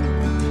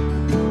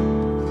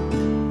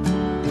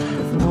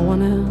with no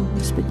one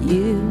else but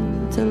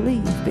you to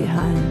leave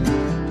behind.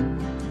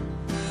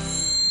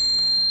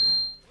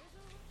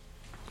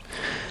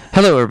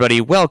 Hello, everybody.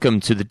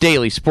 Welcome to the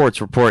Daily Sports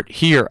Report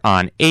here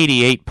on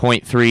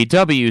 88.3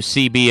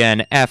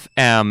 WCBN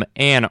FM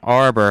Ann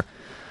Arbor.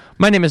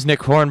 My name is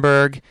Nick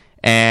Hornberg,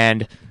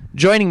 and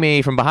joining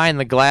me from behind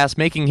the glass,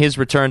 making his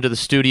return to the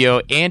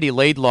studio, Andy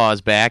Laidlaw is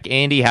back.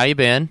 Andy, how you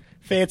been?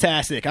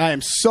 Fantastic. I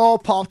am so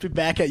pumped to be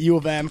back at U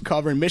of M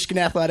covering Michigan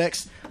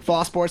athletics.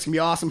 Fall sports can be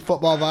awesome.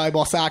 Football,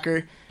 volleyball,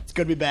 soccer. It's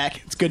good to be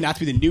back. It's good not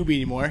to be the newbie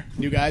anymore.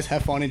 New guys,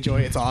 have fun,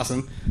 enjoy. It's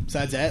awesome.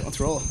 Besides that, let's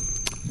roll.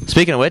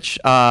 Speaking of which,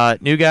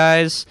 new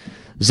guys,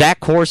 Zach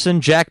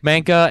Corson, Jack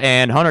Manka,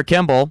 and Hunter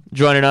Kimball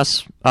joining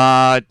us.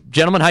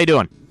 Gentlemen, how you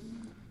doing?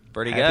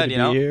 Pretty Happy good, to you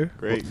know. be here.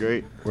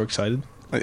 Great. We're excited.